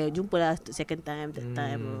macam okay, jumpa lah second time, third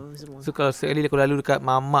time semua. So kalau sekali aku lalu dekat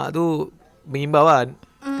mamak tu, mengimbau lah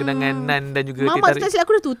kenangan Nan dan juga Mama teh tak tarik. silap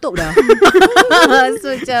aku dah tutup dah.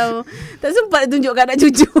 So macam tak sempat tunjuk kat anak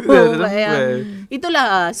cucu.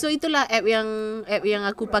 Itulah. So itulah app yang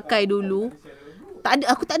aku pakai dulu.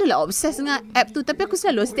 Aku tak adalah obses dengan app tu, tapi aku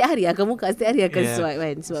selalu setiap hari akan buka, setiap hari akan swipe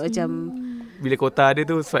kan. Sebab macam Bila kota ada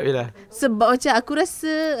tu swipe je lah. sebab macam aku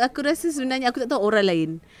rasa sebenarnya aku tak tahu orang lain.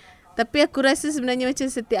 Tapi aku rasa sebenarnya macam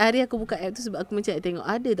setiap hari aku buka app tu sebab aku macam tengok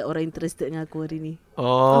ada tak orang interested dengan aku hari ni.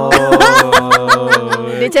 Oh.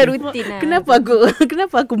 Dia macam rutin lah.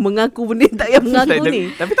 Kenapa aku mengaku benda tak yang mengaku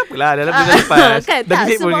ni? Tapi tak apalah, dalam bulan lepas. Kan Dah tak,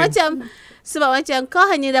 delete pun. sebab macam kau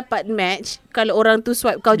hanya dapat match kalau orang tu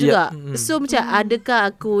swipe kau juga. So macam adakah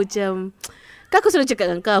aku macam, kan aku selalu cakap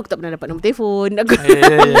dengan kau, aku tak pernah dapat nombor telefon,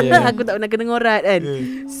 aku tak pernah kena ngorat kan.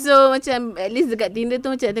 So macam at least dekat Tinder tu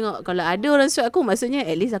macam tengok kalau ada orang swipe aku, maksudnya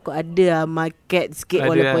at least aku ada market sikit,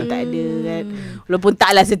 walaupun tak ada kan. Walaupun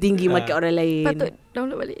taklah setinggi market orang lain. Patut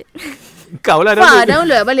download balik. Kau lah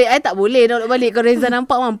Download balik. I tak boleh download balik. Kalau Reza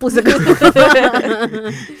nampak mampus aku.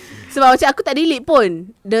 Sebab macam aku tak delete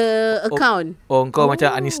pun the account. Kau macam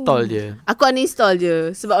uninstall je. Aku uninstall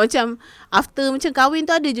je. Sebab macam after macam kahwin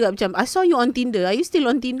tu ada juga macam I saw you on Tinder. Are you still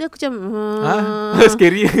on Tinder? Aku macam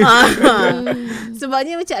Scary.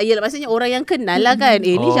 Sebabnya macam yalah, maksudnya orang yang kenal lah kan.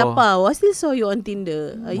 Ni siapa? I still saw you on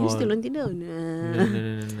Tinder. Are you still on Tinder? No.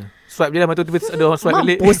 Swipe je lah, mata tiba-tiba ada orang swipe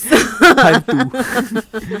balik. Mampus. Hantu.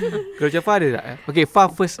 Kalau macam Fah ada tak? Okay, Fah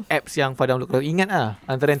first apps yang Fah download. Kalau ingat lah,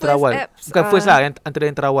 antara yang First terawal. apps, Bukan first lah, antara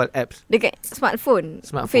yang terawal apps. Dekat smartphone.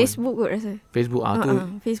 Facebook kot rasa. Facebook tu.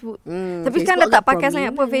 Facebook. Tapi Facebook sekarang dah tak agak pakai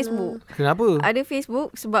sangat pun prominent Facebook. Kenapa? Ada Facebook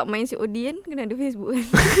sebab main COD kan, kena ada Facebook kan.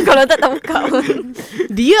 Kalau tak buka pun.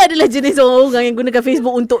 Dia adalah jenis orang yang gunakan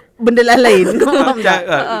Facebook untuk benda lain. Faham tak?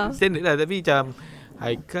 Standard lah. Tapi macam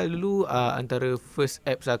Haikal dulu antara first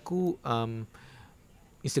apps aku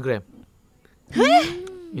Instagram.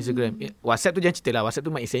 Instagram. WhatsApp tu jangan cerita lah. WhatsApp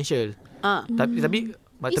tu my essential. Tapi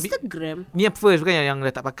Instagram. ni yang first bukan yang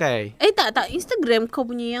dah tak pakai. Tak. Instagram kau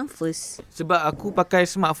punya yang first. Sebab aku pakai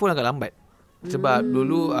smartphone agak lambat. Sebab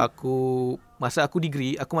dulu masa aku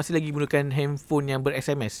degree, aku masih lagi gunakan handphone yang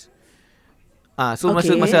ber-SMS. So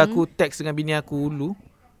masa aku text dengan bini aku dulu,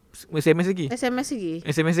 SMS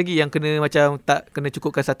lagi yang kena macam tak kena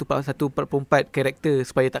cukupkan 1.4 karakter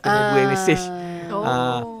supaya tak kena 2 message.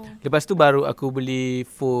 Lepas tu baru aku beli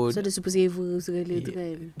phone. So ada super saver segala tu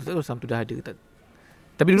kan. Tak tahu sama tu dah ada ke tak.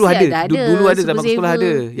 Tapi dulu ada. Dulu ada zaman sekolah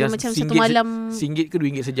ada. Yang macam satu malam RM1 ke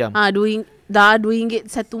RM2 sejam. RM2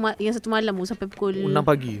 satu malam sampai pukul 6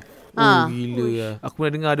 pagi. Gila lah. Aku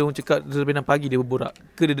pernah dengar ada orang cakap sampai 6 pagi dia berborak.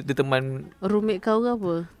 Ke dia teman roommate kau ke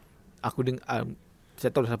apa? Aku dengar saya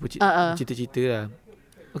tahu lah siapa cerita-cerita lah.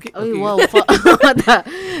 Okay. Wow. Tak.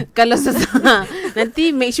 Kalau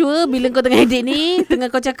nanti make sure bila kau tengah edit ni, tengah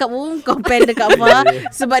kau cakap pun kau pen dekat apa.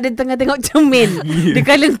 Sebab dia tengah tengok cermin. Dia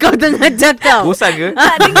kala kau tengah cakap. Bosan ke?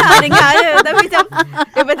 Dengar je. Tapi macam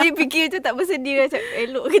lepas tu fikir macam tak bersedia. Macam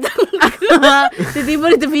elok ke tak muka. Tiba-tiba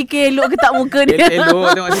dia terfikir elok ke tak muka dia.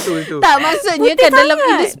 Elok tengok situ. Tak, maksudnya kan dalam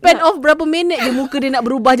in the span of berapa minit je muka dia nak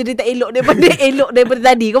berubah jadi tak elok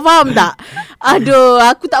daripada tadi. Kau faham tak? Aduh,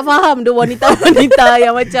 aku tak faham dia wanita-wanita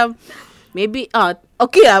yang macam maybe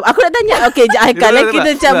okay lah, aku nak tanya. Okay, sekejap Haikal kita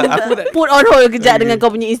macam put on hold kejap dengan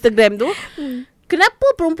kau punya Instagram tu. Kenapa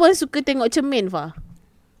perempuan suka tengok cermin, Fah?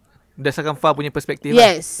 Berdasarkan Fah punya perspektif.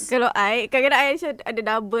 Yes. Kalau kadang-kadang I macam ada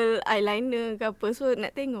double eyeliner ke apa, so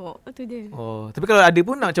nak tengok tu je. Tapi kalau ada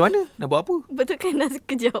pun nak macam mana? Nak buat apa? Betul kan nak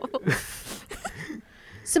sekejap.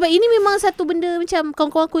 Sebab ini memang satu benda macam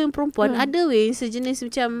kawan-kawan aku yang perempuan ada sejenis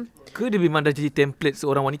macam dia memang dah jadi template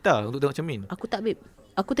seorang wanita untuk tengok cermin. Aku tak, babe.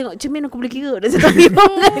 Aku tengok cermin aku boleh kira dah 1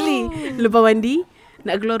 kali. Lepas mandi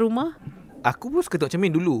nak keluar rumah. Aku pun suka tengok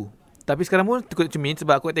cermin dulu. Tapi sekarang pun tengok cermin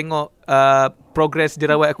sebab aku nak tengok progress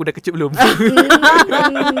jerawat aku dah kecil belum.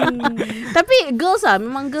 Tapi girls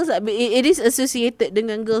memang girls it is associated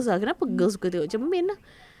dengan girls Kenapa girls suka tengok cermin lah?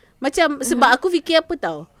 Macam sebab aku fikir apa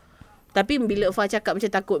tau. Tapi bila Fah cakap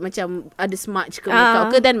macam takut macam ada smudge ke makeup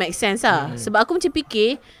ke, then make sense lah. Sebab aku macam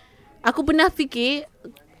fikir, aku pernah fikir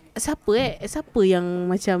siapa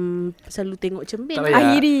yang macam selalu tengok cermin?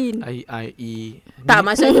 Airin. Tak,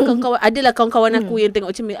 maksudnya kawan-kawan, adalah kawan-kawan aku yang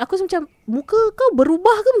tengok cermin. Aku macam muka kau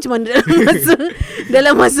berubah ke macam mana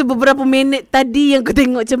dalam masa beberapa minit tadi yang kau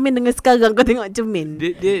tengok cermin dengan sekarang kau tengok cermin?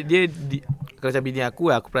 Dia kalau macam bini aku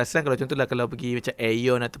perasan kalau contohlah kalau pergi macam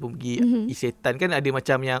Aeon ataupun pergi Isetan kan ada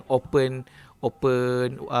macam yang open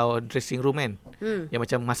dressing room kan. Yang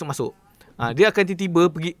macam masuk-masuk. Dia akan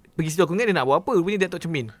tiba-tiba pergi situ. Aku ingat dia nak buat apa, rupanya dia nak tengok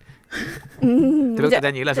cermin. Tapi aku tak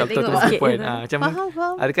tanyalah sebab tu perempuan. Macam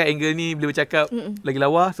faham. adakah angle ni bila bercakap lagi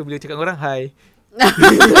lawa, so bila cakap dengan orang hi.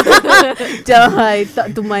 Jangan talk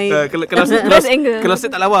to my kalau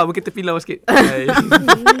set tak lawa mungkin terpilau sikit.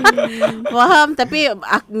 Faham. Tapi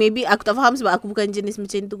maybe aku tak faham sebab aku bukan jenis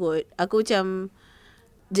macam tu kot. Aku macam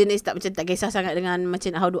jenis tak kisah sangat dengan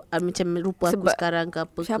macam macam rupa aku sebab sekarang ke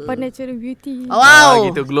apa ke. Siapa natural beauty.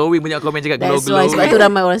 Wow. Gitu glowing, banyak komen cakap That's glow. why sebab tu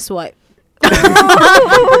ramai orang swipe.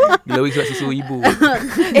 Glowing sebab susu ibu.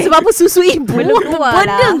 Sebab apa susu ibu? Belum keluar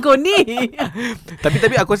Benda lah. kau ni.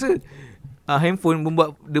 Tapi aku rasa handphone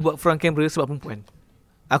dia buat front camera sebab perempuan.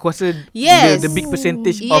 Aku rasa Yes. the big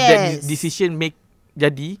percentage of that decision make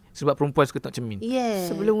jadi sebab perempuan suka tengok cermin. Yeah.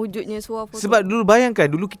 Sebelum wujudnya suara foto. Sebab dulu bayangkan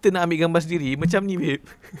dulu kita nak ambil gambar sendiri macam ni babe.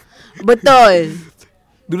 Betul.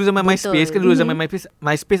 Dulu zaman Betul. MySpace kan, dulu zaman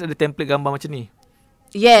MySpace ada template gambar macam ni.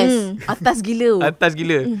 Yes. Atas gila. Atas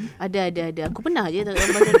gila. Ada. Aku pernah je tengok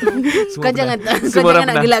gambar macam tu. Semua Kau pernah. jangan Semua orang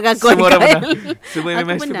nak pernah. gelakkan aku. Semua orang Haikal. pernah. Semua Aku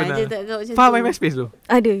MySpace pernah pernah. je tengok macam Faham tu. MySpace tu?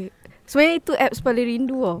 Ada. Sebenarnya itu apps paling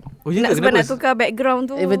rindu tau. Oh, ya ke? Sebab Kenapa? nak tukar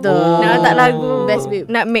background tu. Betul. Nak letak lagu. Best babe.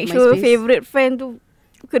 Nak make sure MySpace. favourite friend tu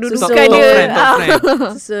kedudukan Top dia. friend.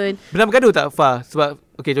 Susun. Pernah bergaduh tak Fah? Sebab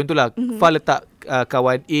contohlah Fah letak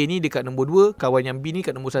kawan A ni dekat nombor 2, kawan yang B ni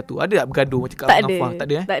dekat nombor 1. Ada tak bergaduh macam Tak dengan ada. Fah? Tak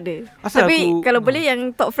ada Tak ada. Asal Tapi aku- kalau boleh yang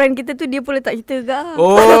top friend kita tu dia pun letak kita ke.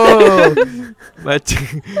 Oh.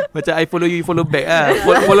 Macam I follow you follow back ah.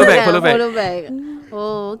 Follow back. Follow back.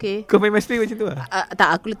 Oh, okay. Kau main MySpace macam tu ah? Tak,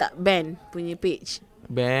 aku letak band punya page.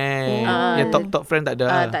 Bang. Oh. Yang top friend tak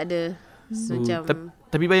ada. Tak ada. So, macam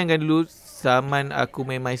Tapi bayangkan dulu zaman aku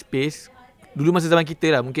main MySpace, dulu masa zaman kita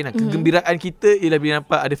lah mungkin kegembiraan kita ialah bila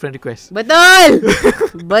nampak ada friend request. Betul.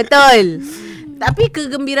 Betul. Tapi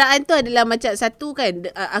kegembiraan tu adalah macam satu kan,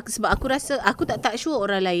 sebab aku rasa aku tak sure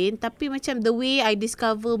orang lain, tapi macam the way I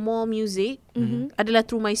discover more music adalah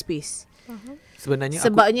through MySpace. Sebenarnya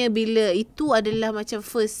Sebabnya bila itu adalah macam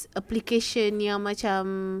first application yang macam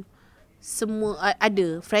semua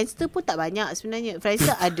ada. Friendster pun tak banyak sebenarnya.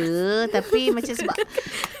 Friendster ada tapi macam sebab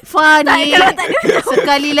Fah ni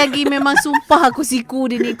sekali lagi memang sumpah aku siku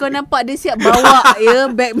dia ni. Kau nampak dia siap bawa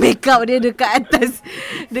bag makeup dia dekat atas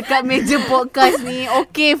dekat meja podcast ni.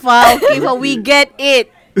 Okay Fah, we get it.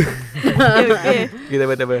 Okay. kita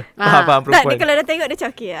apa. Faham Tak, perempuan. dia kalau dah tengok dia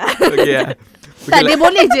cakap okay lah. Okay lah. Tak, dia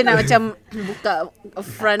boleh je nak macam buka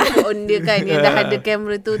front phone dia kan. Dia dah ada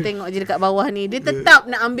kamera tu, tengok je dekat bawah ni. Dia tetap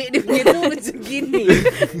nak ambil dia punya tu macam gini.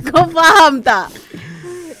 Kau faham tak?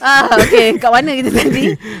 Okay, kat mana kita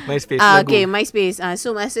tadi? MySpace lagu. Okay, MySpace.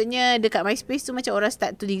 So maksudnya dekat MySpace tu macam orang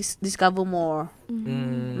start to discover more.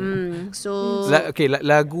 So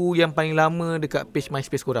lagu yang paling lama dekat page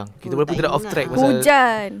MySpace korang. Kita walaupun tak tidak off ingat. track pasal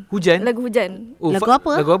Hujan. Hujan? Lagu hujan. Lagu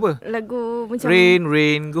apa? Lagu apa? Lagu macam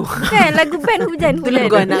Rain go. kan lagu band hujan. Tu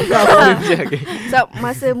lagu anak kau. Okay. So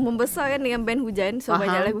masa membesar kan dengan band hujan, so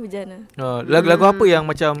banyak lagu hujan lah. Lagu apa yang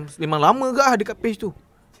macam memang lama ke dekat page tu?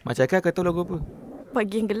 Macam kau tahu lagu apa?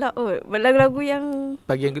 Pagi yang gelap lagu-lagu yang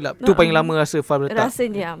Pagi yang gelap. Tu paling lama rasa Fah letak.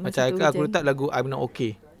 rasanya Macam aku letak lagu I'm Not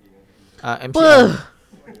Okay. MCR.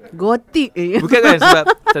 Gotik Bukan kan sebab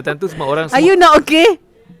tentu semua orang Are you not okay?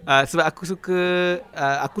 sebab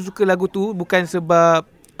aku suka lagu tu bukan sebab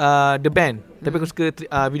the band, tapi aku suka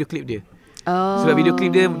video klip dia. Sebab video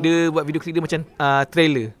klip dia buat video klip dia macam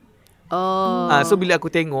trailer. So bila aku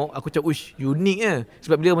tengok aku macam uish unik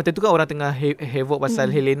sebab bila macam tu kan orang tengah havoc pasal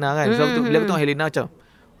Helena kan. So bila aku tengok Helena macam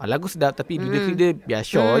lagu sedap tapi video klip dia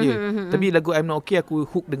biasa je. Tapi lagu I'm Not Okay aku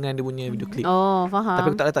hook dengan dia punya video klip. Faham. Tapi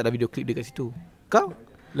aku tak letak dah video klip dia kat situ. Kau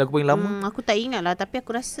lagu paling lama? Aku tak ingat lah, tapi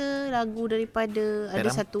aku rasa lagu daripada ada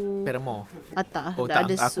satu Paramore. tak. Tak.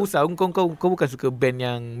 Ada Aku tahu kau bukan suka band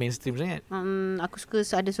yang mainstream sangat. aku suka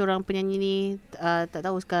ada seorang penyanyi ni, tak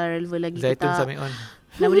tahu sekarang relevan lagi ke Zaitun tak. Samion.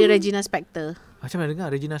 Nama dia Regina Spektor. Macam mana dengar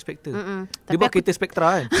Regina Spektor? Dia Tapi buat kereta Spectra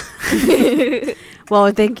kan?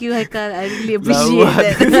 Wow, thank you Haikal. I really appreciate Lawan.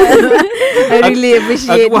 that. I really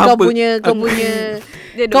appreciate aku kau hampa. punya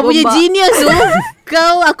Dia ada kau punya bombak. genius tu.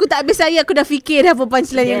 Aku tak habis saya, aku dah fikir dah apa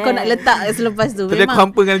punchline yang kau nak letak selepas tu. Tapi aku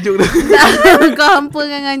hampa dengan joke tu. Kau hampa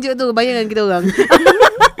dengan nganjuk tu. Bayangkan kita orang.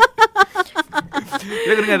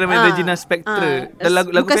 Dia aku dengar nama Regina Spektor. Dan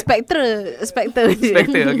lagu bukan Spectre Spektor.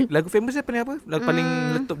 Okay. Lagu famous dia paling apa? Lagu paling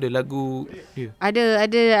letup dia lagu dia.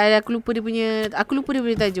 Ada aku lupa dia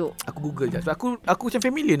punya tajuk. Aku Google je. Sebab aku macam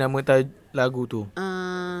familiar nama lagu tu.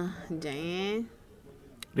 Sekejap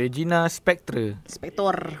Regina Spektor.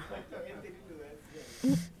 Spektor.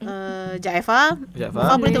 Sekejap Fah.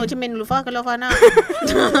 Fah boleh tengok cermin dulu Fah kalau Fah nak.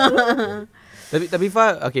 Tapi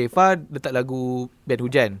Fah letak lagu band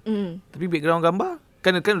hujan. Tapi background gambar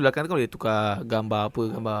kan belakang kan boleh tukar gambar apa,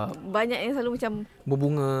 gambar Banyak yang selalu macam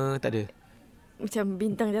berbunga, tak ada. macam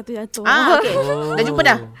bintang jatuh-jatuh. Okay. Dah jumpa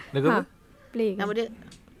dah? Lagu apa? Play. Nama dia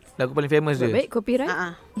Lagu paling famous dia. Baik,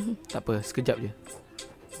 copyright. Tak apa, sekejap je.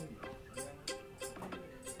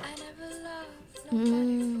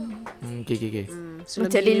 Okay. So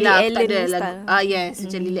Macam lebih Lily love, Allen tak ada style. lagu. Yes,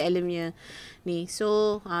 macam Lily Allen punya ni.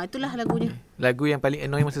 So itulah lagunya. Lagu yang paling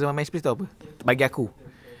annoying masa zaman MySpace tahu apa? Bagi aku.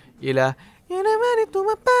 Ialah You never need to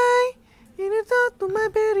my pie, you need to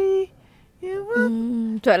my berry.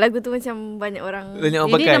 Sebab lagu tu macam banyak orang. Banyak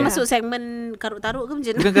orang Ini pakai. dah masuk segmen karut-tarut ke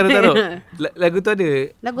macam mana? Bukan karut-tarut. Lagu tu ada.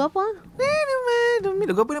 Lagu apa?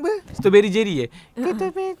 Lagu apa nama? Strawberry Jerry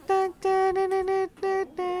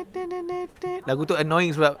Lagu tu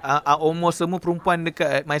annoying sebab almost semua perempuan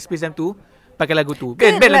dekat MySpace time tu pakai lagu tu.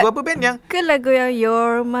 Band lagu apa band yang? Ke lagu yang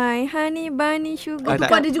You're my honey bunny sugar. Tu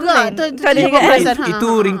ada juga. Tu ada juga. juga. Itu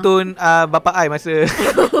ringtone bapa I masa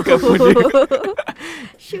kamu dia.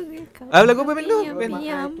 Sugar. Lagu apa band tu?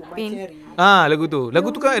 Lagu tu. Lagu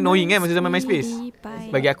tu kan annoying kan masa zaman MySpace.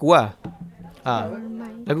 Bagi aku lah.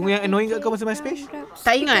 Lagu yang annoying kat kau masa MySpace?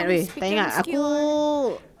 Tak ingat weh. Tak ingat. Aku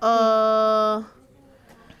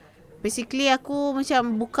basically aku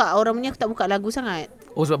macam buka orang punya, aku tak buka lagu sangat.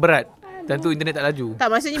 Oh sebab berat. Dan tu internet tak laju.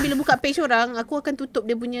 Tak, maksudnya bila buka page orang, aku akan tutup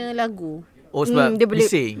dia punya lagu. Oh sebab dia boleh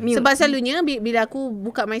bising. Sebab selalunya bila aku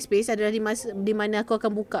buka MySpace adalah di mana aku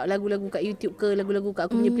akan buka lagu-lagu kat YouTube ke lagu-lagu kat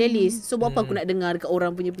aku punya playlist. So buat apa aku nak dengar dekat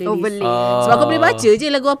orang punya playlist? Boleh. Sebab aku boleh baca je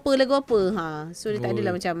lagu apa. So dia tak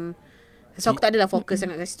adalah macam, so aku tak adalah fokus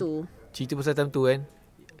sangat kat situ. Cerita pasal time tu kan.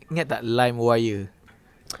 Ingat tak LimeWire?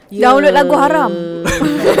 Download lagu haram.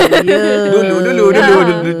 Dulu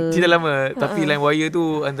cerita lama. Tapi LimeWire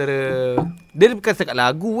tu antara, dia bukan setakat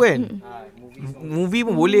lagu kan. Movie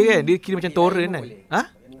pun boleh kan. Dia kira macam torrent kan.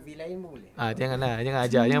 Movie lain pun boleh. Jangan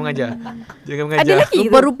ajar. Jangan mengajar. Jangan mengajar.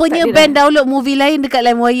 Rupa-rupanya band download movie lain dekat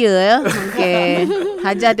LimeWire ya. Okay.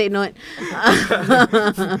 Hajar take note.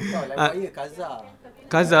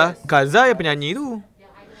 Kaza yang penyanyi tu.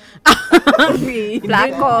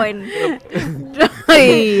 Pelakon.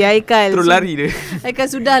 Haikal. Terus lari dia. Haikal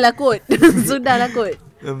sudahlah kot.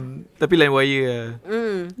 Tapi LimeWire lah.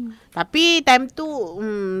 Tapi time tu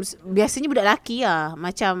biasanya budak lelaki lah.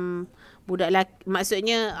 Macam budak lelaki,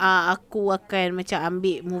 maksudnya aku akan macam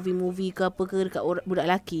ambil movie-movie ke apa ke dekat budak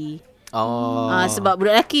lelaki. Sebab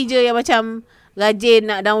budak lelaki je yang macam rajin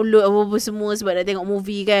nak download apa-apa semua sebab nak tengok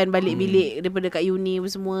movie kan balik bilik daripada kat uni apa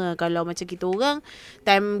semua. Kalau macam kita orang,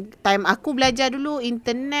 time aku belajar dulu,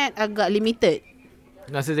 internet agak limited.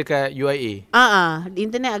 Masa dekat UIA.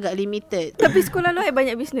 Internet agak limited. Tapi sekolah lu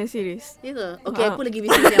banyak bisnes serius. Ya ke? Okay, apa lagi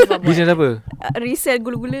bisnes yang apa buat? Bisnes apa? Resell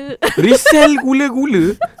gula-gula. Resell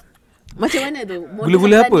gula-gula? Macam mana tu?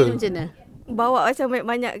 Gula-gula apa? Macam mana? Bawa macam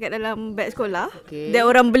banyak kat dalam beg sekolah. Okay. Dan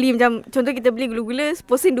orang beli macam, contoh kita beli gula-gula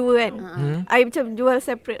posen 2 kan. I macam jual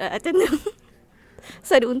separate lah macam tu.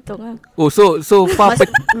 So ada untung lah. Oh so far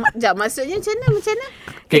maksudnya macam mana?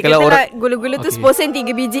 Okay, kalau orang gula-gula tu seposen 3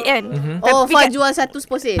 biji kan. Far jual 1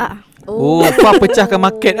 seposen. Far pecahkan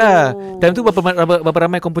market lah. Time tu berapa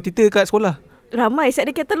ramai kompetitor kat sekolah? Ramai. Saya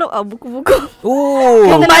ada katalog buku-buku.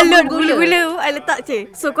 Oh. Balut gula-gula I letak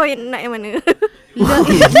je. So kau nak yang mana?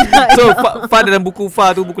 So Far dalam buku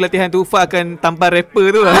Far tu, buku latihan tu, Far akan tampar rapper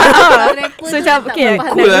tu lah. So macam okay,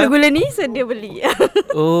 cool lah. gula-gula ni so dia beli.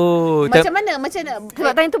 Macam mana?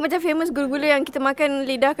 Sebab time tu macam famous gula-gula yang kita makan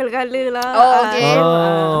lidah kala-kala lah. Okay.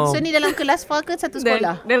 So ni dalam kelas Far ke satu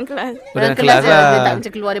sekolah? Dalam kelas. Dalam kelas lah. Dia tak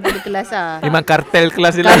macam keluar daripada kelas lah. Memang kartel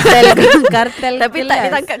kelas dia lah. Kartel tapi kelas. tak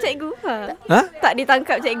ditangkap cikgu. Tak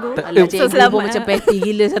ditangkap cikgu. Alah, cikgu selamat pun macam petty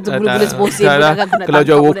gila. Satu gula-gula seposen. Kalau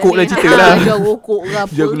jual wokok lah cerita lah. Jual wokok ke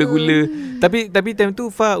apa. Jual gula-gula. Tapi time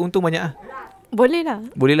tu Far untung banyak lah. Boleh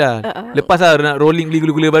lah. Lepas lah nak rolling beli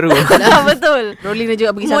gula-gula baru. Betul. Rolling dia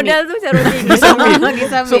juga pergi submit. Modal tu macam rolling. Pergi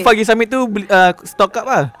submit. So Far pergi submit tu stock up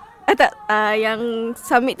lah. Tak, yang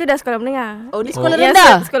submit tu dah sekolah menengah. Oh, ni sekolah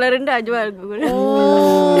rendah? Sekolah rendah jual gula.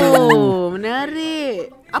 Oh,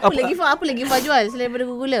 menarik. Apa lagi Far jual selain daripada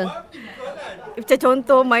gula? Macam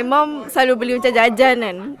contoh, my mom selalu beli macam jajan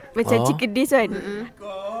kan. Macam cikadis kan.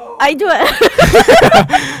 I jual.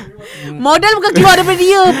 Modal bukan keluar daripada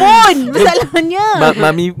dia pun. Masalahnya.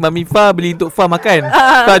 Mami Far beli untuk Far makan.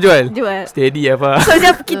 Far jual? Jual. Steady lah Far. So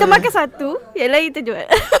macam kita makan satu, yang lain kita jual.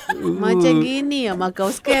 Macam gini lah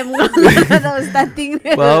Makau scam. Starting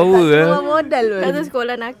dia. Power lah. Keluar modal pun. Satu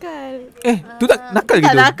sekolah nakal. Tu tak nakal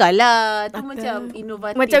gitu? Tak nakal lah. Tu macam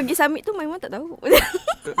inovatif. Macam pergi summit tu my mom tak tahu.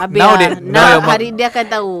 Habis now hari dia akan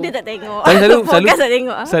tahu. Dia tak tengok. Tapi Podcast tak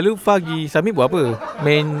tengok. Selalu Far pergi summit buat apa?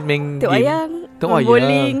 Main Tengok game? wayang. Tengok wayang.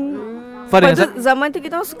 Bowling. Far Lepas dengan tu zaman tu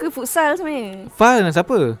kita orang suka futsal sebenarnya. Far dengan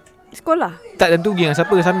siapa? Sekolah. Tak tentu pergi dengan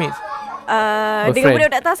siapa ke summit? Dengan Girlfriend.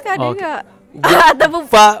 budak-budak taska ada juga. Ataupun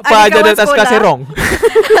Fa ajar dalam taska sekolah. serong.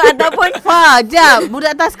 Ataupun Jap,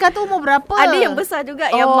 budak taska tu umur berapa? ada yang besar juga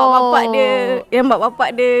yang mak bapak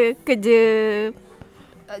dia kerja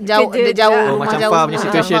jauh, kerja dia jauh dekat- rumah macam jauh. Fa punya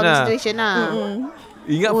situation Fa punya lah. situation lah.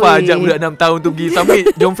 Ingat Ui. Fa ajak budak 6 tahun tu pergi summit,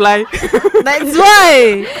 jom fly. That's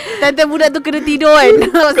why tante budak tu kena tidur kan.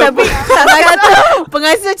 Tapi tak kata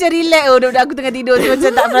pengasuh macam relax. Budak aku tengah tidur tu macam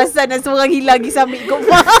tak perasan dan semua orang hilang pergi sambil ikut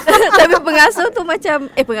Fa. Tapi pengasuh tu macam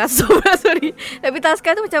pengasuh sorry. Tapi taska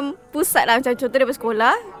tu macam pusat lah. Macam contoh daripada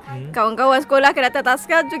sekolah, kawan-kawan sekolah akan datang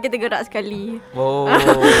taska, tu kita gerak sekali. Oh,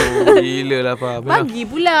 gila lah Fa. Memang. Bagi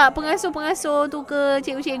pula pengasuh-pengasuh tu ke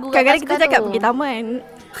cikgu-cikgu kat Kadang-kadang kita taska cakap tu. pergi taman.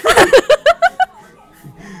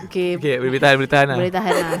 Okay, Okay, boleh tahan lah. boleh tahan lah. Boleh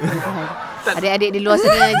tahan. Adik-adik di luar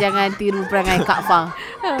sana jangan tiru perangai Kak Fa.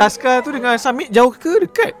 Taska tu dengan summit jauh ke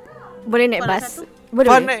dekat? Boleh naik Sekolah bas. satu? Boleh.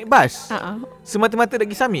 Fa naik bas? Ha. Semata-mata nak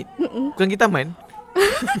pergi summit? Bukan pergi taman?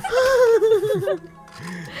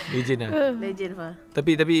 Legend lah. Legend Fa.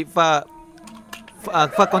 Tapi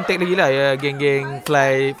Fa contact lagi lah ya geng-geng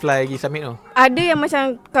fly pergi summit tu. Ada yang macam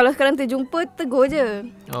kalau sekarang terjumpa tegur je.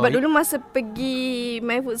 Oh, Sebab dulu masa pergi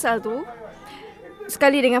main futsal tu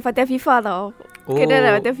sekali dengan Fatihah FIFA tau. Kenal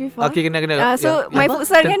lah Fatihah FIFA. Okay, kenal. So main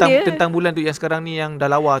futsal dengan dia. Tentang bulan tu yang sekarang ni yang dah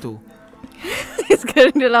lawa tu.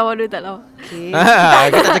 Sekarang dia lawa, dulu tak lawa. Okay.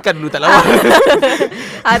 Kita tak cakap dulu tak lawa.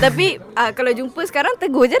 Tapi kalau jumpa sekarang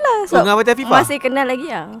tegur je lah. Dengan Fatihah FIFA? Masih kenal lagi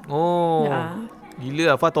lah. Oh. Ha. Gila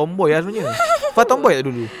lah Fa tomboy lah sebenarnya. Fa tomboy tak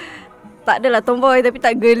dulu? Tak adalah tomboy tapi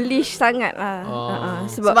tak girlish sangat lah. Oh.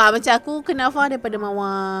 Sebab Sebab macam aku kenal Fa daripada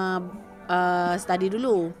Mawar study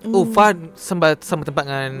dulu. Oh, Fa sama tempat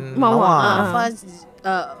dengan Mawar. Mawar.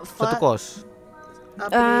 Satu kos.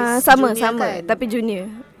 sama junior kan? Tapi junior.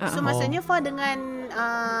 So maksudnya Fa dengan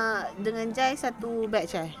Jai satu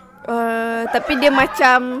batch Tapi dia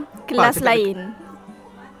macam kelas cakap lain.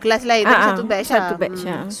 kelas lain tapi Ah, satu batch satu batch,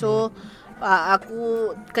 ah. So aku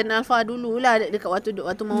kenal Fa dululah dekat waktu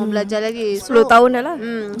Mawar belajar lagi. 10 tahun dah lah.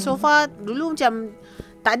 So Fa dulu macam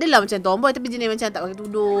tak adalah macam tomboy tapi jenis macam tak pakai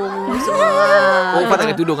tudung semua. Oh, Fa tak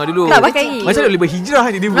pakai tudung lah dulu. Tak pakai. Macam mana boleh berhijrah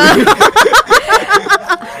ni dia?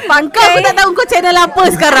 Kau aku tak tahu kau channel apa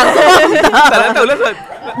sekarang. Tak nak tahu lah.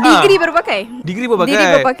 Degree baru pakai. Degree pun pakai.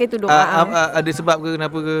 Degree pun pakai tudung. Ada sebab ke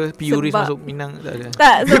kenapa ke Pioris Sebab- masuk Minang? Tak ada.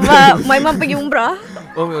 Tak, sebab my mum pergi umrah.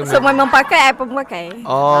 Oh, So my mum pakai, I pun pakai.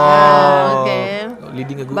 Oh, okay.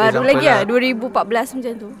 Leading a good Baru example lagi lah 2014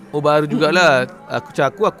 macam tu. Oh, baru jugalah. Aku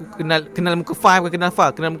kenal muka Fa, bukan kenal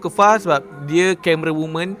Fa. Kenal muka Fa sebab dia camera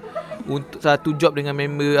woman untuk satu job dengan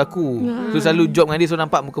member aku. So selalu job dengan dia, so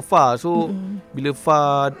nampak muka Fa. So bila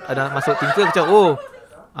Fa ada masuk Tinker, aku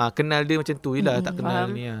macam kenal dia macam tu je lah. Tak kenal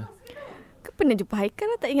faham. ni lah. Pernah jumpa Haikal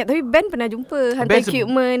lah, tak ingat. Tapi Ben pernah jumpa. Hantar Ben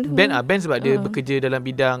equipment. Ben sebab dia bekerja dalam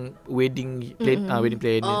bidang wedding wedding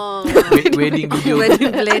planner. Oh. Wedding video.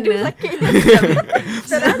 Wedding planner.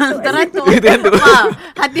 Teratuk. Teratuk. Fa,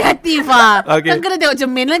 hati-hati Fa. Okay. Kan kena tengok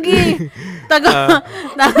cermin lagi.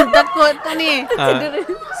 Takut ni.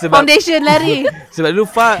 Sebab Foundation lari. sebab dulu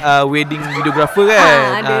Fa wedding videographer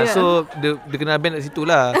kan. ada. So dia kenal Ben kat situ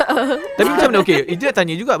lah. Tapi macam mana Dia nak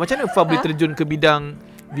tanya juga macam mana Fa boleh terjun ke bidang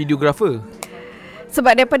videographer?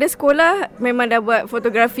 Sebab daripada sekolah memang dah buat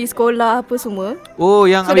fotografi sekolah apa semua. Oh,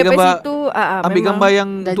 yang So ambil daripada gambar situ ambil memang- gambar yang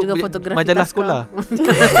Dan untuk juga beli fotografi majalah taska. sekolah.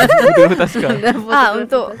 Fotografi taska.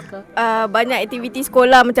 Untuk banyak aktiviti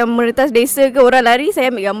sekolah macam meretas desa ke orang lari, saya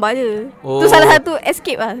ambil gambar je. Oh. Tu salah satu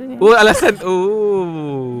escape lah sebenarnya.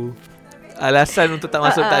 Oh, alasan untuk tak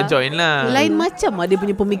masuk, tak join lah. Lain macam dia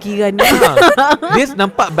punya pemikiran ni. Dia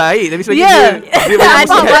nampak baik tapi sebenarnya Ya. dia banyak Nampak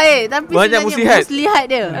muslihat. baik tapi Banyak sebenarnya muslihat. muslihat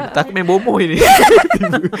dia. Takut main bomoh ini.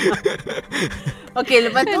 Okey,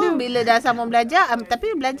 lepas tu bila dah sama belajar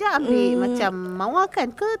tapi belajar ambil macam Mawar kan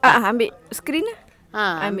ke? Ambil screen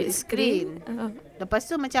lah. Ambil screen. Lepas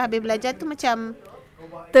tu macam habis belajar tu macam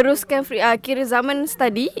Teruskan free. Kira zaman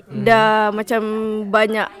study dah macam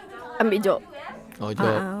banyak ambil job. Oh,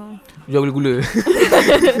 jual gula-gula.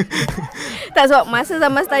 Tak, sebab masa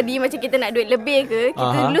zaman study macam kita nak duit lebih ke, kita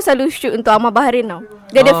Aha. dulu selalu shoot untuk Ahmad Bahrain tau.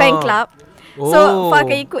 Dia ada fan club. So Fa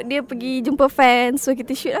akan ikut dia pergi jumpa fans. So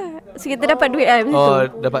kita shoot lah. So kita dapat duit lah macam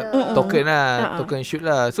tu. Dapat token lah. Token shoot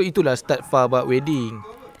lah. So itulah start Fa buat wedding.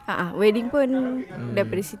 Wedding pun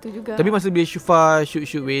daripada situ juga. Tapi masa bila Fa shoot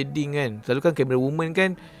wedding kan, selalu kan camera woman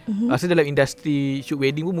kan, rasa dalam industri shoot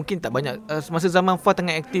wedding pun mungkin tak banyak. Masa zaman Fa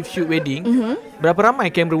tengah aktif shoot wedding, berapa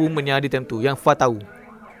ramai camera woman yang ada time tu yang Fa tahu?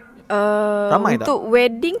 Ramai tak? Untuk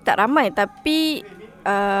wedding tak ramai. Tapi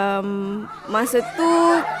masa tu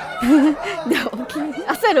dah okey.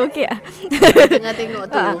 Asal dah okey lah. tengah tengok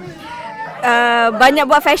tu. banyak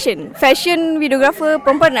buat fashion videographer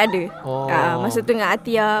perempuan ada. Masa tu dengan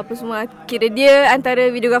Atia apa semua, kira dia antara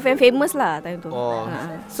videographer yang famous lah time tu.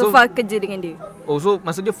 So far kerja dengan dia. So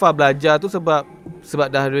maksudnya Fah belajar tu sebab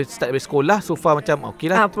dah start dari sekolah, so Fah macam okey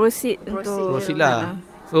lah. Proceed lah.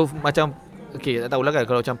 So macam okay, tak tahulah kan,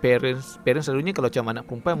 kalau macam parents selalunya kalau macam anak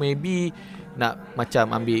perempuan maybe nak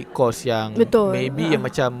macam ambil course yang maybe yang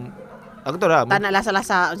macam aku tahu lah, tak nak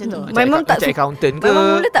lasak-lasak macam tu. Memang tak macam accountant ke. Memang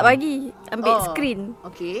mula tak bagi ambil screen.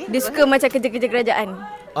 Dia suka macam kerja-kerja kerajaan.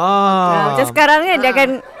 Macam sekarang kan dia akan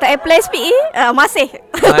tak apply SPE, masih.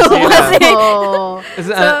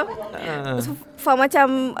 So Fah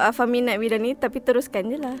macam Fah minat bidang ni, tapi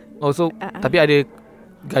teruskan je lah. Tapi ada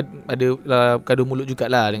gaduh mulut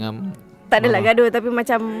jugalah dengan. Tak adalah gaduh, tapi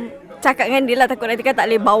macam cakap dengan dia lah, takut nanti kan tak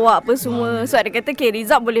boleh bawa apa semua. So dia kata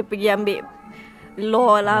Rizal boleh pergi ambil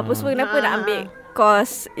law lah apa semua, kenapa nak ambil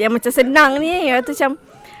course yang macam senang ni. Yang tu macam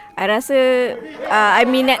I rasa I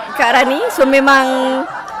minat ke arah ni, so memang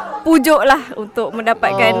pujuk lah untuk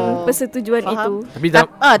mendapatkan persetujuan itu.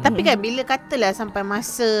 Tapi kan bila katalah sampai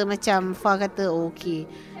masa macam Fah kata okey,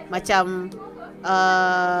 macam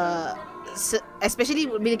especially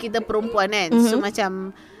bila kita perempuan kan, so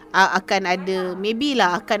macam akan ada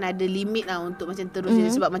limit lah untuk macam terus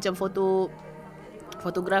sebab macam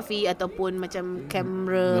fotografi ataupun macam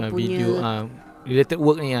kamera punya video related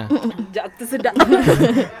work ni lah. Sekejap tersedak.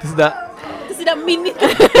 Tersedak min ni.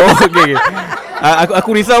 Okay.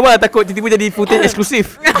 Aku risau lah, takut tiba-tiba jadi footage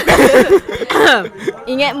eksklusif.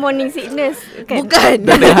 Ingat morning sickness kan? Bukan.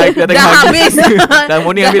 Dah habis. Dah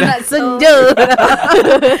morning habis dah. Nak senja.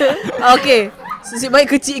 Okay. Sisi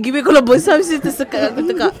baik kecil gini, kalau besar mesti tersekat aku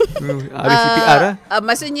tekak. Habis CPR lah.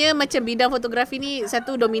 Maksudnya macam bidang fotografi ni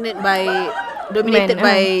satu dominated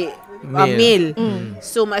by male.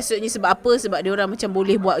 So maksudnya sebab apa? Sebab dia orang macam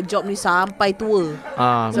boleh buat job ni sampai tua.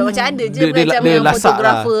 So macam ada je macam yang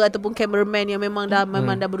fotografer lah, ataupun cameraman yang memang dah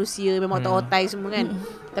berusia, memang otai semua kan.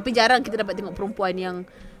 Tapi jarang kita dapat tengok perempuan yang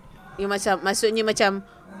macam, maksudnya macam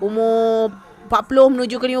umur 40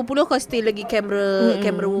 menuju ke 50 kau still lagi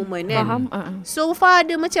camera woman kan. Faham. So far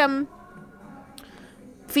ada macam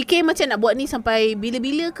fikir macam nak buat ni sampai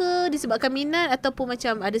bila-bila ke disebabkan minat, ataupun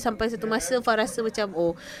macam ada sampai satu masa Fah rasa macam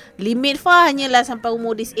limit Fah hanyalah sampai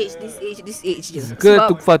umur this age je. Ke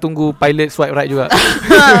Fah tunggu pilot swipe right juga.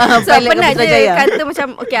 So pernah je kata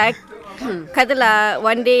macam okay, katalah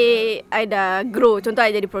one day I dah grow, contoh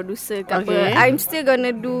I jadi producer ke apa, I'm still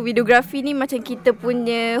gonna do videography ni macam kita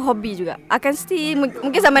punya hobi juga. Akan still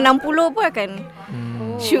mungkin sampai 60 pun akan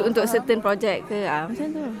shoot untuk certain project ke macam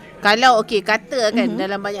tu. Kalau kata kan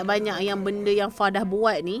dalam banyak-banyak yang benda yang Fah dah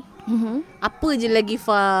buat ni, apa je lagi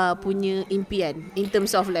Fah punya impian in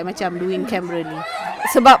terms of like macam doing camera ni?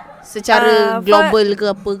 Sebab secara global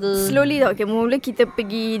ke apa ke? Slowly tau. Mula kita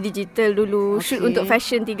pergi digital dulu, shoot untuk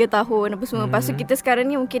fashion 3 tahun apa semua. Lepas tu kita sekarang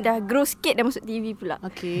ni mungkin dah grow sikit, dah masuk TV pula.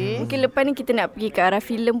 Mungkin lepas ni kita nak pergi ke arah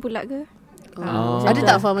filem pula ke. Ada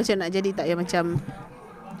tak Fah macam nak jadi tak yang macam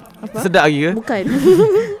apa? Sedap lagi ke? Bukan.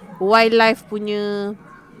 Wildlife punya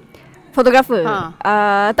fotografer.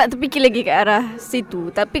 Tak terfikir lagi ke arah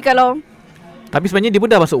situ. Tapi sebenarnya dia pun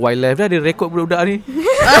dah masuk wildlife dah. Dia rekod budak-budak ni.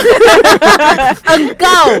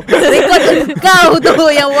 Rekod engkau tu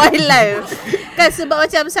yang wildlife. Kan sebab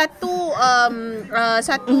macam satu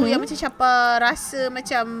yang macam siapa rasa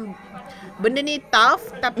macam benda ni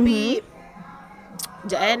tough, tapi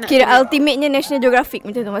kira ultimate-nya National Geographic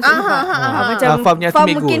macam tu maksudnya. Macam Fah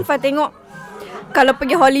mungkin Fah tengok kalau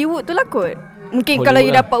pergi Hollywood tu lah kot. Mungkin Hollywood kalau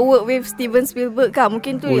you dapat work with Steven Spielberg kan,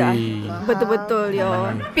 mungkin tu ya betul-betul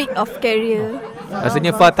your peak of career.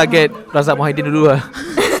 Rasanya Fah target Razak Mohidin dulu lah.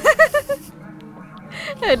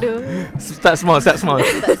 Aduh. Start small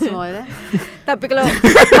lah. Tapi kalau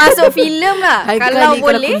masuk filem lah, kalau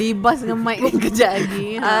boleh aku libas dengan mic ni kejap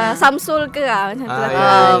lagi. Samsul ke macam tu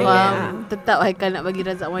lah. Tetap Haikal nak bagi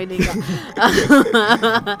Razak Mohidin kat.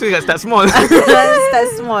 Tu juga start small. Start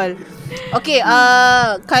small. Okay,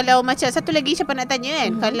 kalau macam satu lagi siapa nak tanya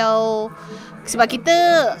kan, kalau sebab kita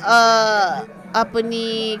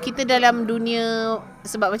kita dalam dunia,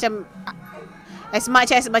 sebab macam as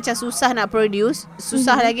much as macam susah nak produce,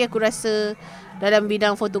 susah lagi aku rasa dalam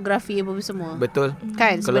bidang fotografi apa semua. Betul.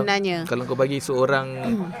 Kan sebenarnya. Kalau kau bagi seorang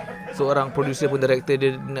producer pun director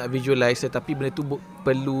dia nak visualize, tapi benda tu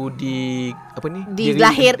perlu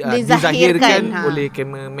dizahirkan oleh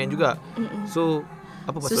cameraman juga. So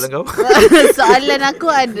apa soalan kau? Soalan aku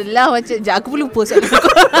adalah macam aku pun lupa soalan aku.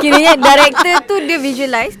 Kiranya director tu dia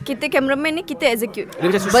visualize, kita cameraman ni kita execute. Dia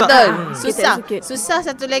macam susah. Betul. Susah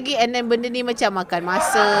satu lagi, and then benda ni macam makan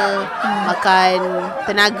masa, makan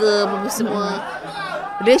tenaga apa semua.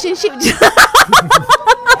 Relationship je.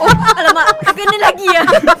 Alamak.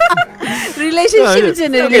 relationship macam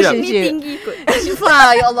mana Okay, relationship? Ni tinggi kot. Syifa,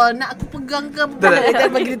 ya Allah, nak aku pegang ke Tak. Dia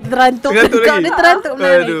bagi dia terantuk. Terantuk Kau lagi. dia terantuk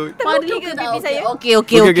benar ni. Aduh. Pada Okey lu ke ke tak? pipi saya? Okey.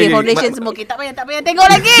 Okey. Foundation semua okey. Tak payah tengok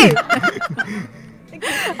lagi.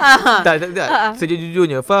 Tak.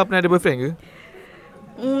 Sejujurnya Fa pernah ada boyfriend ke?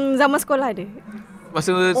 Zaman sekolah ada.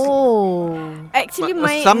 Masa Oh. Actually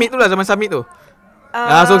my summit tu lah, zaman summit tu.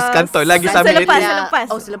 So kantoi lagi summit selepas.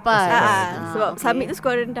 Oh, selepas. Sebab summit tu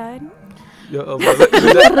skor rendah kan. Ya Allah.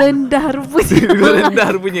 Rendah rupanya. Rendah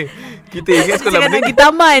rupanya. Kita ingat sekolah Cakap nak menengah pergi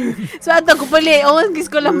taman. Sebab tu aku pelik. Orang pergi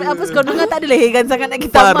sekolah sekolah menengah tak adalah heran sangat nak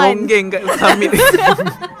pergi Fa taman. ronggeng kat summit.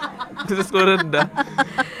 Terus sekolah rendah.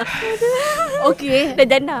 Okey. Dah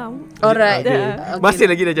janam. Alright. Okay. Okay. Masih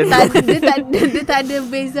lagi dah jadi. Dia tak ada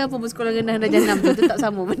beza pun sekolah rendah dan janam tu. Dia tak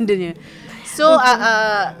sama bendanya. So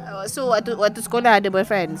so waktu sekolah ada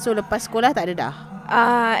boyfriend. So lepas sekolah tak ada dah.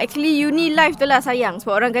 Actually uni life tu lah sayang.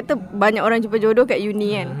 Sebab orang kata banyak orang jumpa jodoh kat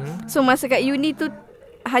uni kan. So masa kat uni tu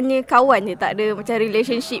hanya kawan je, tak ada macam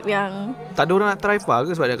relationship yang Tak ada orang nak try Fa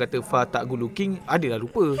ke sebab dia kata Fa tak good looking? Adalah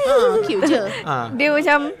lupa. Cute je. dia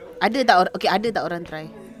macam Ada tak orang ada tak orang try?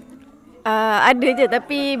 ada je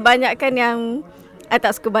tapi banyak kan yang I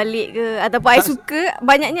tak suka balik ke ataupun I suka,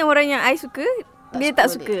 banyaknya orang yang I suka dia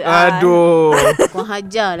tak suka. Aduh. Kau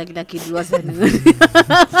hajar lelaki-lelaki di luar sana.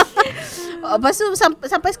 Lepas tu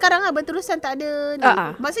sampai sekarang lah berterusan tak ada ni.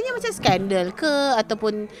 Maksudnya macam skandal ke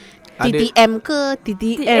ataupun TTM ke?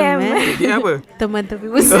 TTM Dia apa? Teman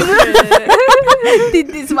tapi mesra.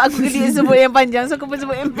 Titik sebab aku dia sebut yang panjang, so aku pun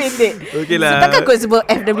sebut yang pendek. Okey lah. So takkan aku sebut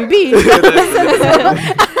FWB.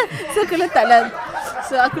 So aku letak lah.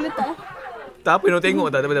 So aku letak lah. Tak apa, nak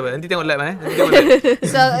tengok tak? Tak. Nanti tengok live Nanti tengok live.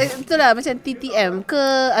 So itulah macam TTM ke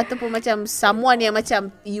ataupun macam someone yang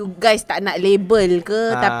macam you guys tak nak label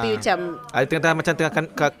ke tapi macam tengah macam tengah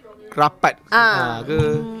rapat ke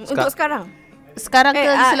untuk sekarang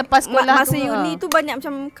ke selepas sekolah masa tu uni tu banyak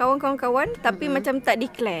macam kawan-kawan tapi macam tak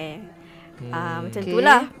declare. Macam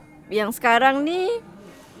itulah. Yang sekarang ni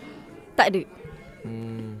tak ada.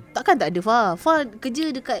 Takkan tak ada Fa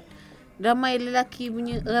kerja dekat ramai lelaki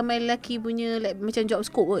punya like, macam job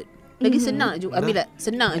scope kot. Lagi senang nak ambil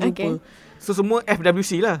senang nak jumpa. So semua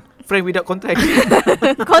FWC lah, friend without contract.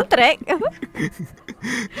 Kontrak.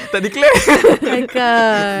 Tak declare.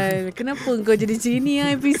 Haikal, kenapa kau jadi sini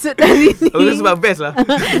episod hari ni? Sebab best lah.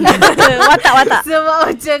 Watak. Sebab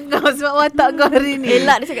macam kau, sebab watak kau hari ni.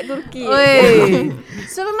 Elak dia cakap Turki. Oi.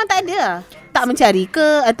 So memang tak ada lah. Tak mencari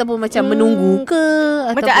ke ataupun macam menunggu ke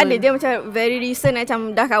macam ada dia macam very recent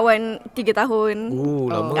macam dah kawan 3 tahun.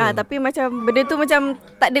 Lama. Tapi macam benda tu macam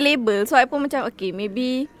tak ada label. So I pun macam okay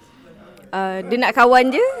maybe dia nak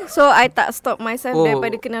kawan je. So I tak stop myself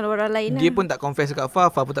daripada kenal orang lain. Dia pun tak confess kat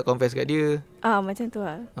Fa pun tak confess kat dia. Macam tu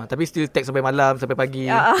lah. Tapi still text sampai malam, sampai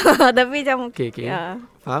pagi. Tapi macam okay.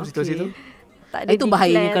 Faham situasi tu? Tak ada itu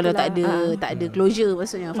bahayanya kalau lah. tak ada closure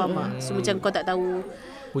maksudnya. Faham tak? So macam kau tak tahu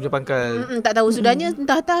hujung pangkal. Tak tahu sudahnya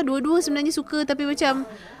entah dua-dua sebenarnya suka tapi macam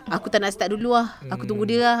aku tak nak start dulu lah. Aku tunggu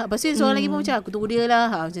dia lah. Lepas tu seorang lagi pun macam aku tunggu dia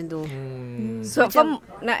lah. Macam tu. So macam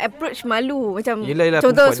nak approach malu. Macam yelah,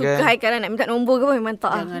 contoh suka kan? Haikal lah nak minta nombor ke pun memang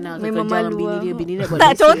tak. Jangan lah. Memang malu bini dia buat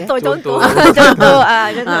tak lesik. contoh.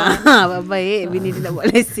 Baik bini dia nak buat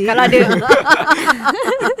lesik. Kalau ada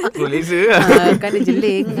Pro laser lah. Kan dia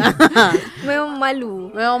jeling. memang malu.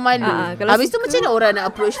 Habis tu macam mana orang nak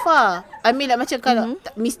approach Fa? I mean like macam kalau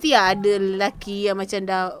mesti ada lelaki yang macam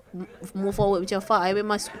dah move forward macam Fa, I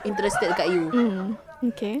memang interested kat you.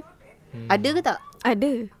 Okay. Ada ke tak?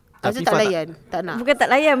 Ada. Tapi tak layan, tak nak. Bukan tak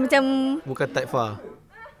layan, macam bukan type Fa.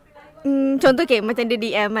 Contoh macam dia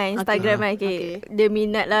DM kan Instagram kan dia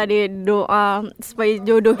minat lah, dia doa supaya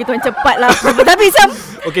jodoh kita macam cepat lah. Tapi macam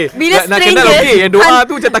bila nak stranger kenal yang doa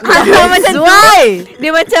tu macam takut dia. macam tu dia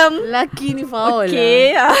macam lelaki ni faul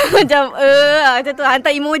lah. Macam macam tu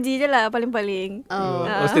hantar emoji je lah paling-paling.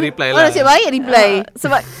 Mesti reply lah. Nasib baik reply.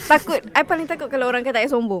 Sebab takut, I paling takut kalau orang kata I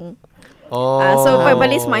sombong. Oh. So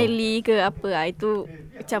paling smiley ke apa itu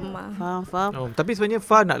macam Faham. Tapi sebenarnya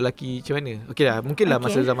Fa nak lelaki macam mana? Okey lah, mungkin lah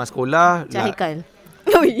masa zaman sekolah Haikal.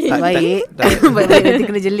 Baik. Baik nanti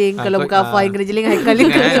kena jeling. Kalau bukan Fa yang kena jeling, Haikal yang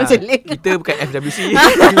kena jeling. Kita bukan FWC.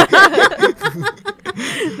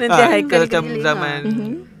 Nanti Haikal kalau kena macam jeling. zaman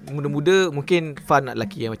muda-muda mungkin Fa nak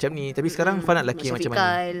lelaki yang macam ni. Tapi sekarang Fa nak lelaki yang macam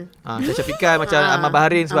mana? Macam Syafiqah, macam Ahmad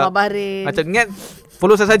Bahrain. Sebab macam ingat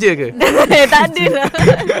follow saja ke? Tak ada lah.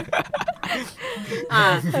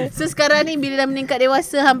 So sekarang ni bila dah meningkat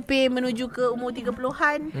dewasa, hampir menuju ke umur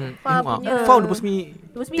 30-an, Fa punya Fa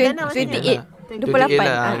 29 lah maksudnya. 28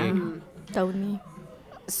 lah. tahun ni.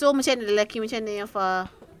 So macam mana lelaki macam mana yang Fa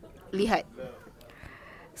lihat?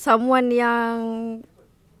 Someone yang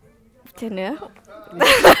macam mana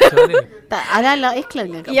Macam mana? Tak ala-ala iklan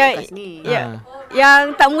kan kat podcast ni.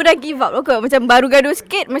 Yang tak mudah give up kot. Macam baru gaduh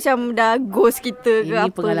sikit macam dah ghost kita ke Ini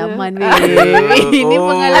apa pengalaman ke. Ini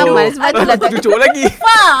pengalaman. Sebab tu lah tak cucuk lagi.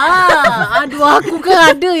 Aduh, aku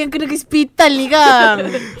kan ada yang kena ke hospital ni kan.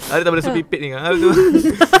 Ada tak boleh sepipit ni kan? Tu.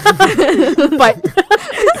 4.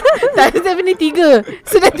 Tak, tapi ni 3.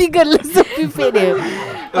 Sudah 3 langsung pipit dia.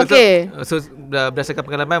 Okay. So berdasarkan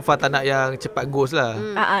pengalaman Fah tak nak yang cepat ghost lah.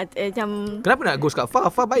 Macam Kenapa nak ghost kat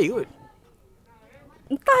Fah? Fah baik kot.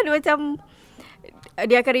 entah dia macam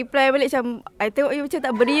dia akan reply balik macam I tengok you macam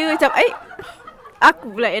tak beria macam aku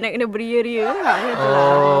pula yang nak kena beria-ria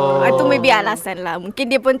itu maybe alasan lah. Mungkin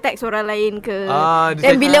dia pun text orang lain ke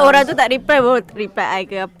dan bila orang tu tak reply baru reply I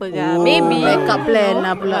ke apa ke. Maybe backup plan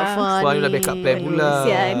lah pula Fah ni lah backup plan pula.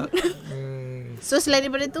 So selain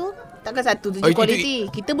daripada tu takkan satu tu je quality.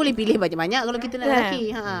 Kita boleh pilih banyak-banyak kalau kita nak lelaki.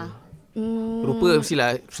 Rupa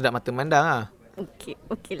mestilah sedap mata mandang lah.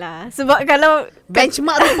 Okey lah. Sebab kalau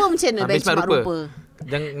benchmark rupa macam mana? Benchmark rupa.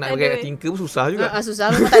 Jangan nak pakai kat tinker pun susah juga. Susah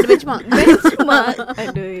memang tak ada benchmark.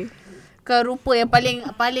 aduh. Ke rupa yang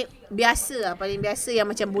paling biasa lah, paling biasa yang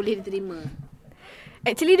macam boleh diterima.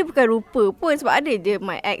 Actually dia bukan rupa pun sebab ada je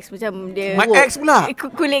my ex macam dia My ex pula.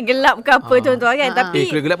 kulit gelap ke apa contoh kan. Tapi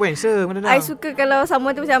kulit gelap pun handsome mana dah. I suka kalau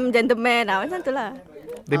someone tu macam gentleman lah. Macam tu lah.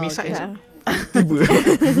 Demi size Tiba.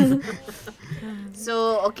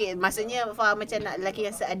 So okay, maksudnya Fah macam nak lelaki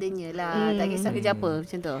yang seadanya lah. Tak kisah kerja apa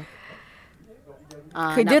macam tu.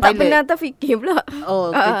 Kerja tak pernah terfikir pula.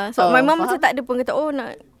 So my mom macam faham? tak ada pun kata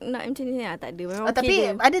nak macam ni tak ada. Memang Tapi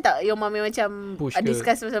je. ada tak your mom yang macam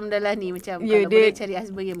discuss pasal benda lah ni macam kalau boleh cari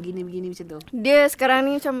husband yang begini-begini macam tu. Dia sekarang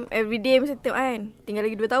ni macam everyday macam tengok kan. Tinggal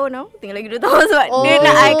lagi 2 tahun tau. Tinggal lagi 2 tahun sebab dia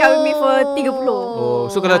nak I kahwin before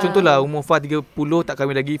 30. So kalau contohlah umur Fah 30 tak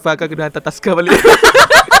kahwin lagi, Fah akan kena hantar taskar balik.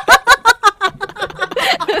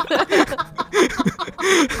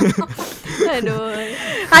 Aduh.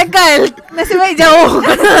 Haikal, nasib baik jauh.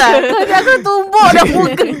 Aku tumbuk dah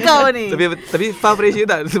muka kau ni. Tapi Fah pressure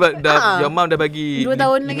tak sebab dah your mom dah bagi 2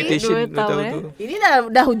 tahun lagi. limitation 2 tahun tu. Ini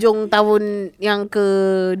dah hujung tahun yang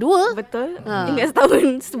kedua. Betul. Tinggal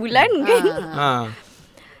setahun sebulan kan.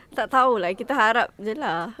 Tak tahulah, kita harap je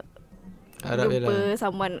lah. Jumpa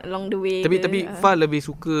someone along the way. Tapi Fah lebih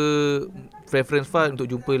suka preference Fah untuk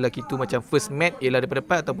jumpa lelaki tu macam first met ialah daripada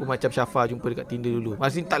depan ataupun macam Syafa jumpa dekat Tinder dulu.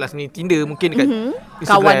 Maksudnya taklah sebenarnya Tinder mungkin dekat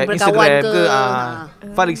Instagram ke.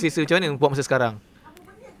 Fah lagi selesa macam mana buat masa sekarang?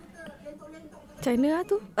 Macam mana lah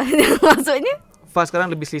tu? Maksudnya? Fah sekarang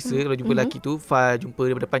lebih selesa kalau jumpa lelaki tu. Fah jumpa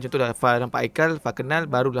daripada depan, contohlah Fah nampak Aikal, Fah kenal,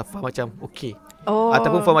 barulah Fah macam okey.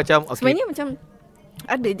 Ataupun Fah macam okey. Sebenarnya macam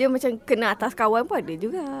ada je macam kena atas kawan pun ada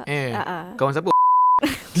juga. Kawan siapa?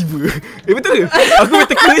 Tiba. Betul ke? Aku main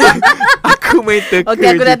teka je. Aku main teka. Okay,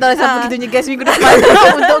 aku dah tahu siapa kita punya guest minggu depan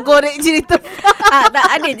untuk korek cerita. Tak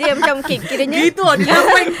ada je macam kiranya gitu dia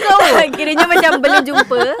main kau. Kiranya macam belum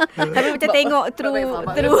jumpa tapi macam tengok through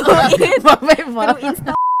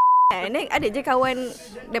Insta. Ada je kawan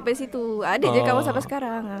daripada situ. Ada je kawan sampai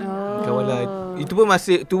sekarang. Kawan lah. Itu pun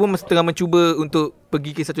masih tengah mencuba untuk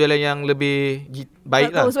pergi ke satu jalan yang lebih baik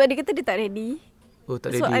lah. Sebab dia kata dia tak ready.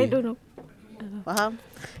 Tak ready. So I don't know. Faham.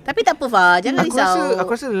 Tapi tak apa Fah, jangan risau.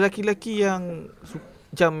 Aku rasa lelaki-lelaki yang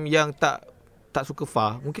macam yang tak suka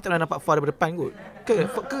Fah, mungkin tak nak nampak Fah daripada depan kot. Ke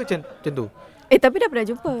macam tu. Tapi dah pernah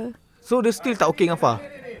jumpa. So dia still tak okay dengan Fah.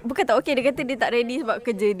 Bukan tak okay, dia kata dia tak ready sebab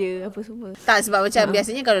kerja dia apa semua. Tak, sebab macam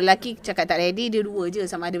biasanya kalau lelaki cakap tak ready, dia dua je,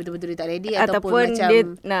 sama ada betul-betul dia tak ready ataupun macam dia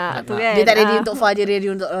nak tu kan. Dia tak ready untuk Fah, dia ready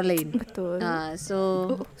untuk orang lain. Betul. So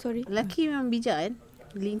sorry. lelaki memang bijak kan.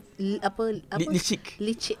 Licik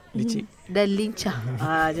dan lincah.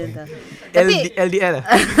 Macam tu. Tapi LDL lah.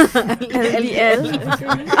 LDL.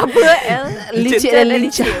 Apa L? Licik dan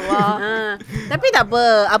lincah. Tapi tak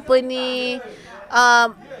apa. Apa ni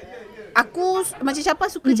aku macam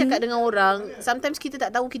siapa suka cakap dengan orang, sometimes kita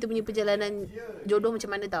tak tahu kita punya perjalanan jodoh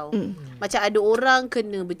macam mana tahu. Macam ada orang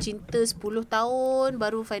kena bercinta 10 tahun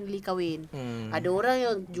baru finally kahwin. Ada orang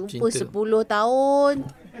yang jumpa cinta 10 tahun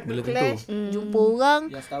belum clash, tentu. jumpa orang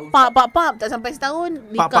pap tak sampai setahun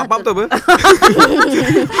nikah. Pap tu apa?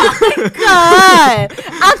 Kan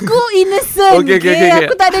aku innocent. Okay.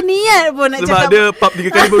 Aku tak ada niat pun nak sebab cakap. Sebab dia pap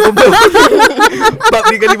 3 kali baru confirm. Pap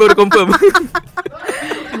 3 kali baru confirm.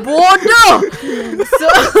 Bodoh. So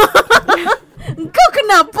kau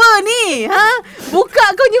kenapa ni? Buka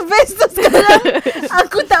kau punya face tu sekarang.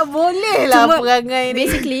 Aku tak boleh lah perangai ni.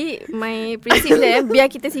 Basically my prinsip lah biar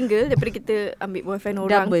kita single daripada kita ambil boyfriend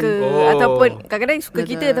orang double. Ke ataupun kadang-kadang suka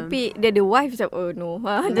kita tapi dia ada wife macam no.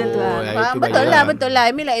 Macam tu lah. Betul lah.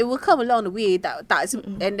 I mean like it will come along the way. Tak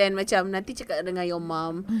and then macam nanti cakap dengan your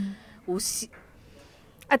mom.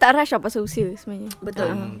 Tak rush lah pasal usia sebenarnya.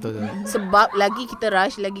 Betul. Betul. Sebab lagi kita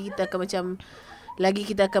rush, lagi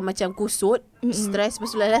kita akan macam kusut, stres,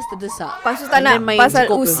 lepas tu last terdesak. Lepas tu tak nak main pasal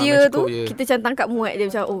cukup usia tu. tu, Ya. kita macam tangkap muat dia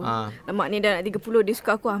macam lemak ni dah nak 30, dia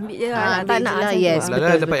suka aku ambil je lah. Tak nak lah, macam yes. tu.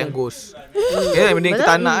 Lala dapat yang ghost. Mending kita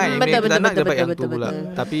tak nak kan. Mending kita nak dapat yang tu pula.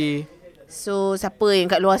 Tapi So siapa yang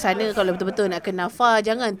kat luar sana, kalau betul-betul nak kenal Fah,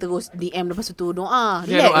 jangan terus DM lepas tu doa. jangan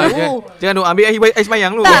Relax doa, dulu. jangan doa ambil air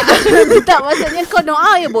semayang dulu. Tak, maksudnya kau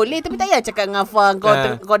doa ya boleh, tapi tak payah cakap dengan Fah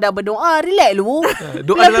kau dah berdoa. Relax dulu.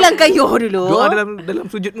 Pelan-pelan kayuh dulu. Doa dalam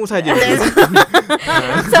sujudmu saja.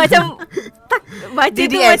 So macam tak baca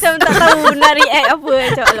tu DDS. macam tak tahu nak react apa.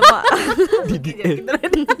 Macam alamak. DDS.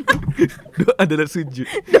 Doa dalam sujud.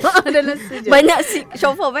 Doa dalam sujud. Banyak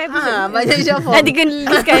short form banyak short form. Nanti kena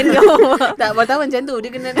listkan. Tak, wartawan macam tu.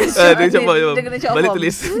 Dia kena Dia kena short balik form.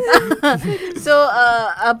 tulis. So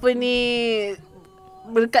apa ni,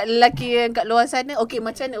 berkat lelaki yang kat luar sana, okay,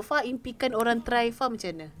 macam mana Fah impikan orang try Fah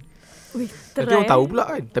macam mana? Tapi orang tahu pula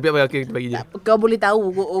kan. Tapi apa kita bagi je. Kau boleh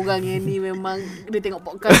tahu orang yang ni memang dia tengok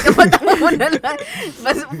podcast kau tahu dah lah.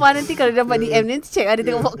 Fah nanti kalau dapat DM ni check ada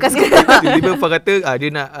tengok podcast ke tak. Tiba-tiba Fah kata dia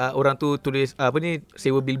nak orang tu tulis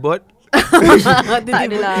sewa billboard.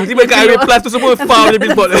 Tak adalah. Tiba-tiba kat Airway Plus tu semua Fah punya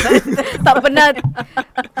billboard. Tak pernah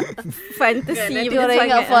fantasi. Nanti orang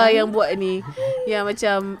ingat Fah yang buat ni, yang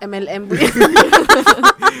macam MLM punya.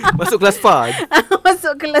 Masuk kelas Fah.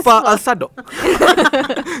 Masuk kelas Fah Fah. Al-Sadok.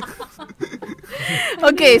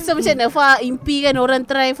 Okay, so macam mana Fah impikan orang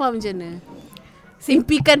try Fah macam mana?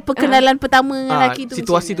 Impikan perkenalan pertama dengan lelaki tu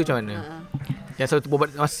situasi tu macam mana? Yang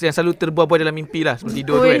selalu terbuai-buai dalam mimpi lah, sebelum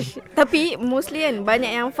tidur tu kan. Tapi mostly kan banyak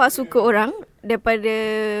yang Fah suka orang daripada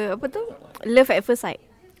apa tu, love at first sight.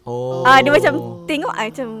 Oh. Dia macam tengok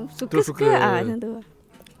macam Terus suka. suka. Macam tu.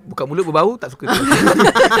 Buka mulut berbau tak suka.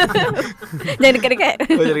 Jangan dekat-dekat.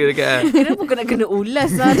 Jangan dekat. Kenapa kau nak kena ulas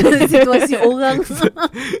lah dalam situasi orang?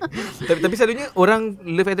 Tapi selalunya orang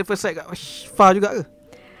love at the first sight kat Fah juga ke?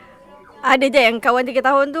 Ada je yang kawan 3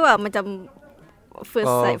 tahun tu macam first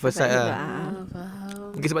sight lah. juga. Faham.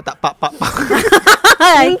 Mungkin sebab tak pak.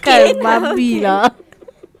 Kan babi lah.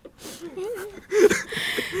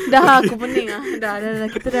 Dah aku pening lah. Dah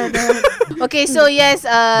kita dah. Okay, so yes,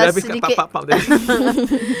 sedikit pak tadi.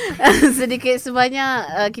 sedikit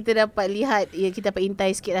sebanyak kita dapat lihat, kita dapat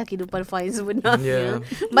intai sikit lah kehidupan Fah yang sebenarnya.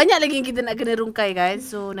 Banyak lagi yang kita nak kena rungkai kan.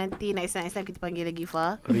 So nanti next time kita panggil lagi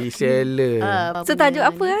Fah. Reseller. So tajuk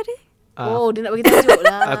apa ada? Oh, dia nak bagi tajuk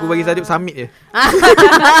lah. Aku bagi tajuk Summit je.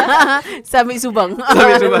 Summit Subang.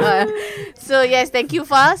 Summit Subang. So yes, thank you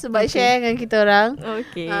Fah sebab share dengan kita orang.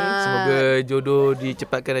 Okay. Semoga jodoh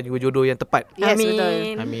dicepatkan dan juga jodoh yang tepat. Yes, Amin. betul.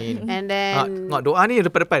 Amin. And then Ngak doa ni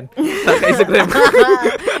depan-depan. Tak kat Instagram.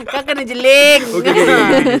 kau kena jeling. Okay.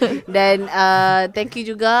 Dan thank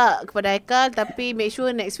you juga kepada Haikal. Tapi make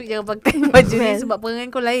sure next week jangan pakai baju ni sebab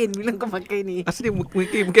perangai kau lain bila kau pakai ni. Asal dia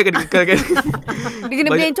mungkin akan dikekalkan. Dia kena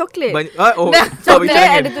beli yang coklat.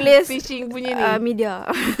 Coklat Ada tulis fishing punya ni. media.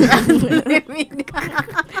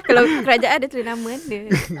 Kalau kerajaan ada tulis nama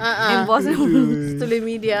dia. Emboss. Tulis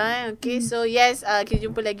media. Okay, so yes, kita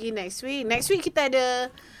jumpa lagi next week. Next week kita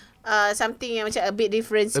ada something yang macam a bit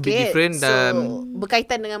different sikit. A bit different so,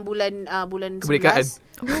 berkaitan dengan bulan kemerdekaan.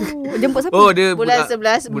 11. Jemput siapa? Dia bulan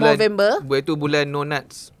 11 November. Itu bulan no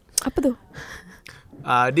nuts. Apa tu?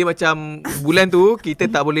 Dia macam bulan tu kita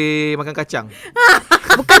tak boleh makan kacang.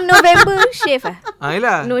 Bukan November shave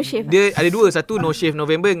Yelah. No shave. Dia ada dua, satu no shave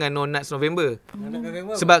November dengan no nuts November.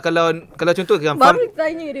 Sebab kalau contoh kan Baru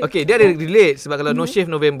tanya dia. okey, dia ada relate sebab kalau no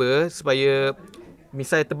shave November supaya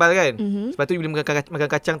misai tebal kan. Sebab tu bila makan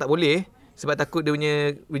kacang tak boleh. Sebab takut dia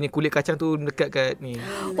punya kulit kacang tu dekat kat ni.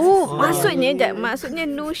 Maksudnya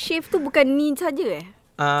no shave tu bukan ni saja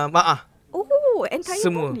entire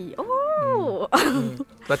semua. body.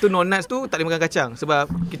 Lepas tu no nuts tu tak boleh makan kacang. Sebab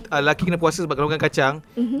lelaki kena puasa sebab kalau makan kacang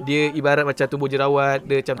dia ibarat macam tumbuh jerawat.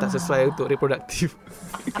 Dia macam tak sesuai untuk reproduktif.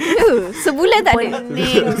 Sebulan tak ada.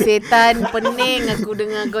 Pening setan. Pening aku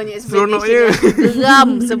dengar kau punya Seronoknya. explanation. Geram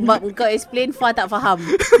sebab kau explain Fah tak faham.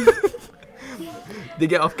 Dia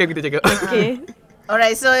get off cam kita cakap. Okay.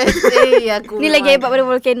 Alright, so aku Ni lagi hebat pada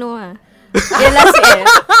volcano Dia last year.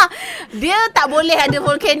 Dia tak boleh ada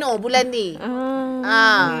volcano bulan ni.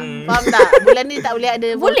 Faham tak? Bulan ni tak boleh ada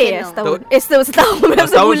Boleh volcano. setahun.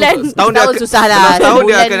 Sebulan. Setahun susah lah. Setahun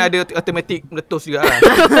dia Sebulan- akan ada automatic meletus juga lah.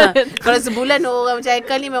 Kalau sebulan orang macam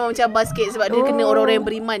Haikal ni memang macam basket sebab dia kena orang-orang yang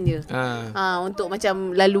beriman je. Untuk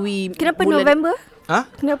macam lalui Kenapa bulan. November?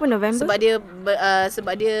 Kenapa November?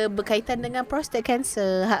 Sebab dia berkaitan dengan prostate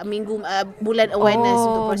cancer. Minggu bulan awareness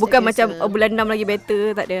untuk prostate bukan cancer. macam bulan 6 lagi better,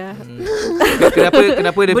 tak ada.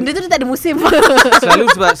 Kenapa dia benda tu tak ada musim.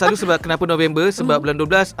 Selalu sebab kenapa November? Sebab bulan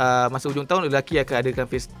 12 masa hujung tahun lelaki akan adakan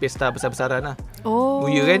pesta besar-besaran lah. Oh.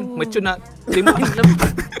 New Year kan. Mercun nak tembak.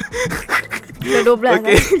 Bulan 12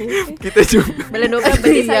 okay. Kita jumpa. Bulan 12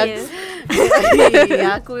 bagi saya.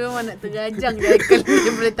 Aku memang nak terajang je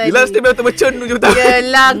daripada tadi. Yelah, setiap betul mercun hujung tahun.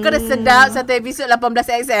 Yelah, kau dah sedap satu episod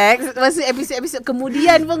 18XX. Masa episod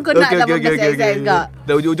kemudian pun kau nak 18XX kak.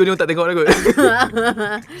 Dah ujung-ujung ni tak tengok dah kot.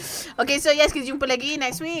 Okay, so yes, kita jumpa lagi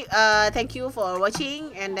next week. Thank you for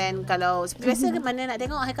watching. And then kalau seperti biasa, mana nak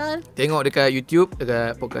tengok Haikal? Tengok dekat YouTube,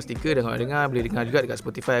 dekat Podcast Sticker. Dengar. Boleh dengar juga dekat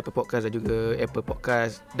Spotify, Apple Podcast dan juga Apple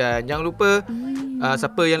Podcast. Dan jangan lupa,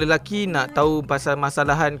 siapa yang lelaki nak tahu pasal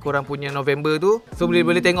masalahan korang punya November tu, so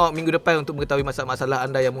boleh tengok minggu depan untuk mengetahui masalah-masalah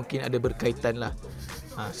anda yang mungkin ada berkaitan lah.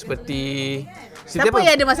 Seperti siapa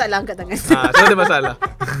yang ada masalah angkat tangan. Siapa ada masalah.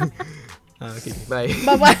 Okay, bye.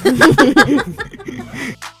 Bye-bye.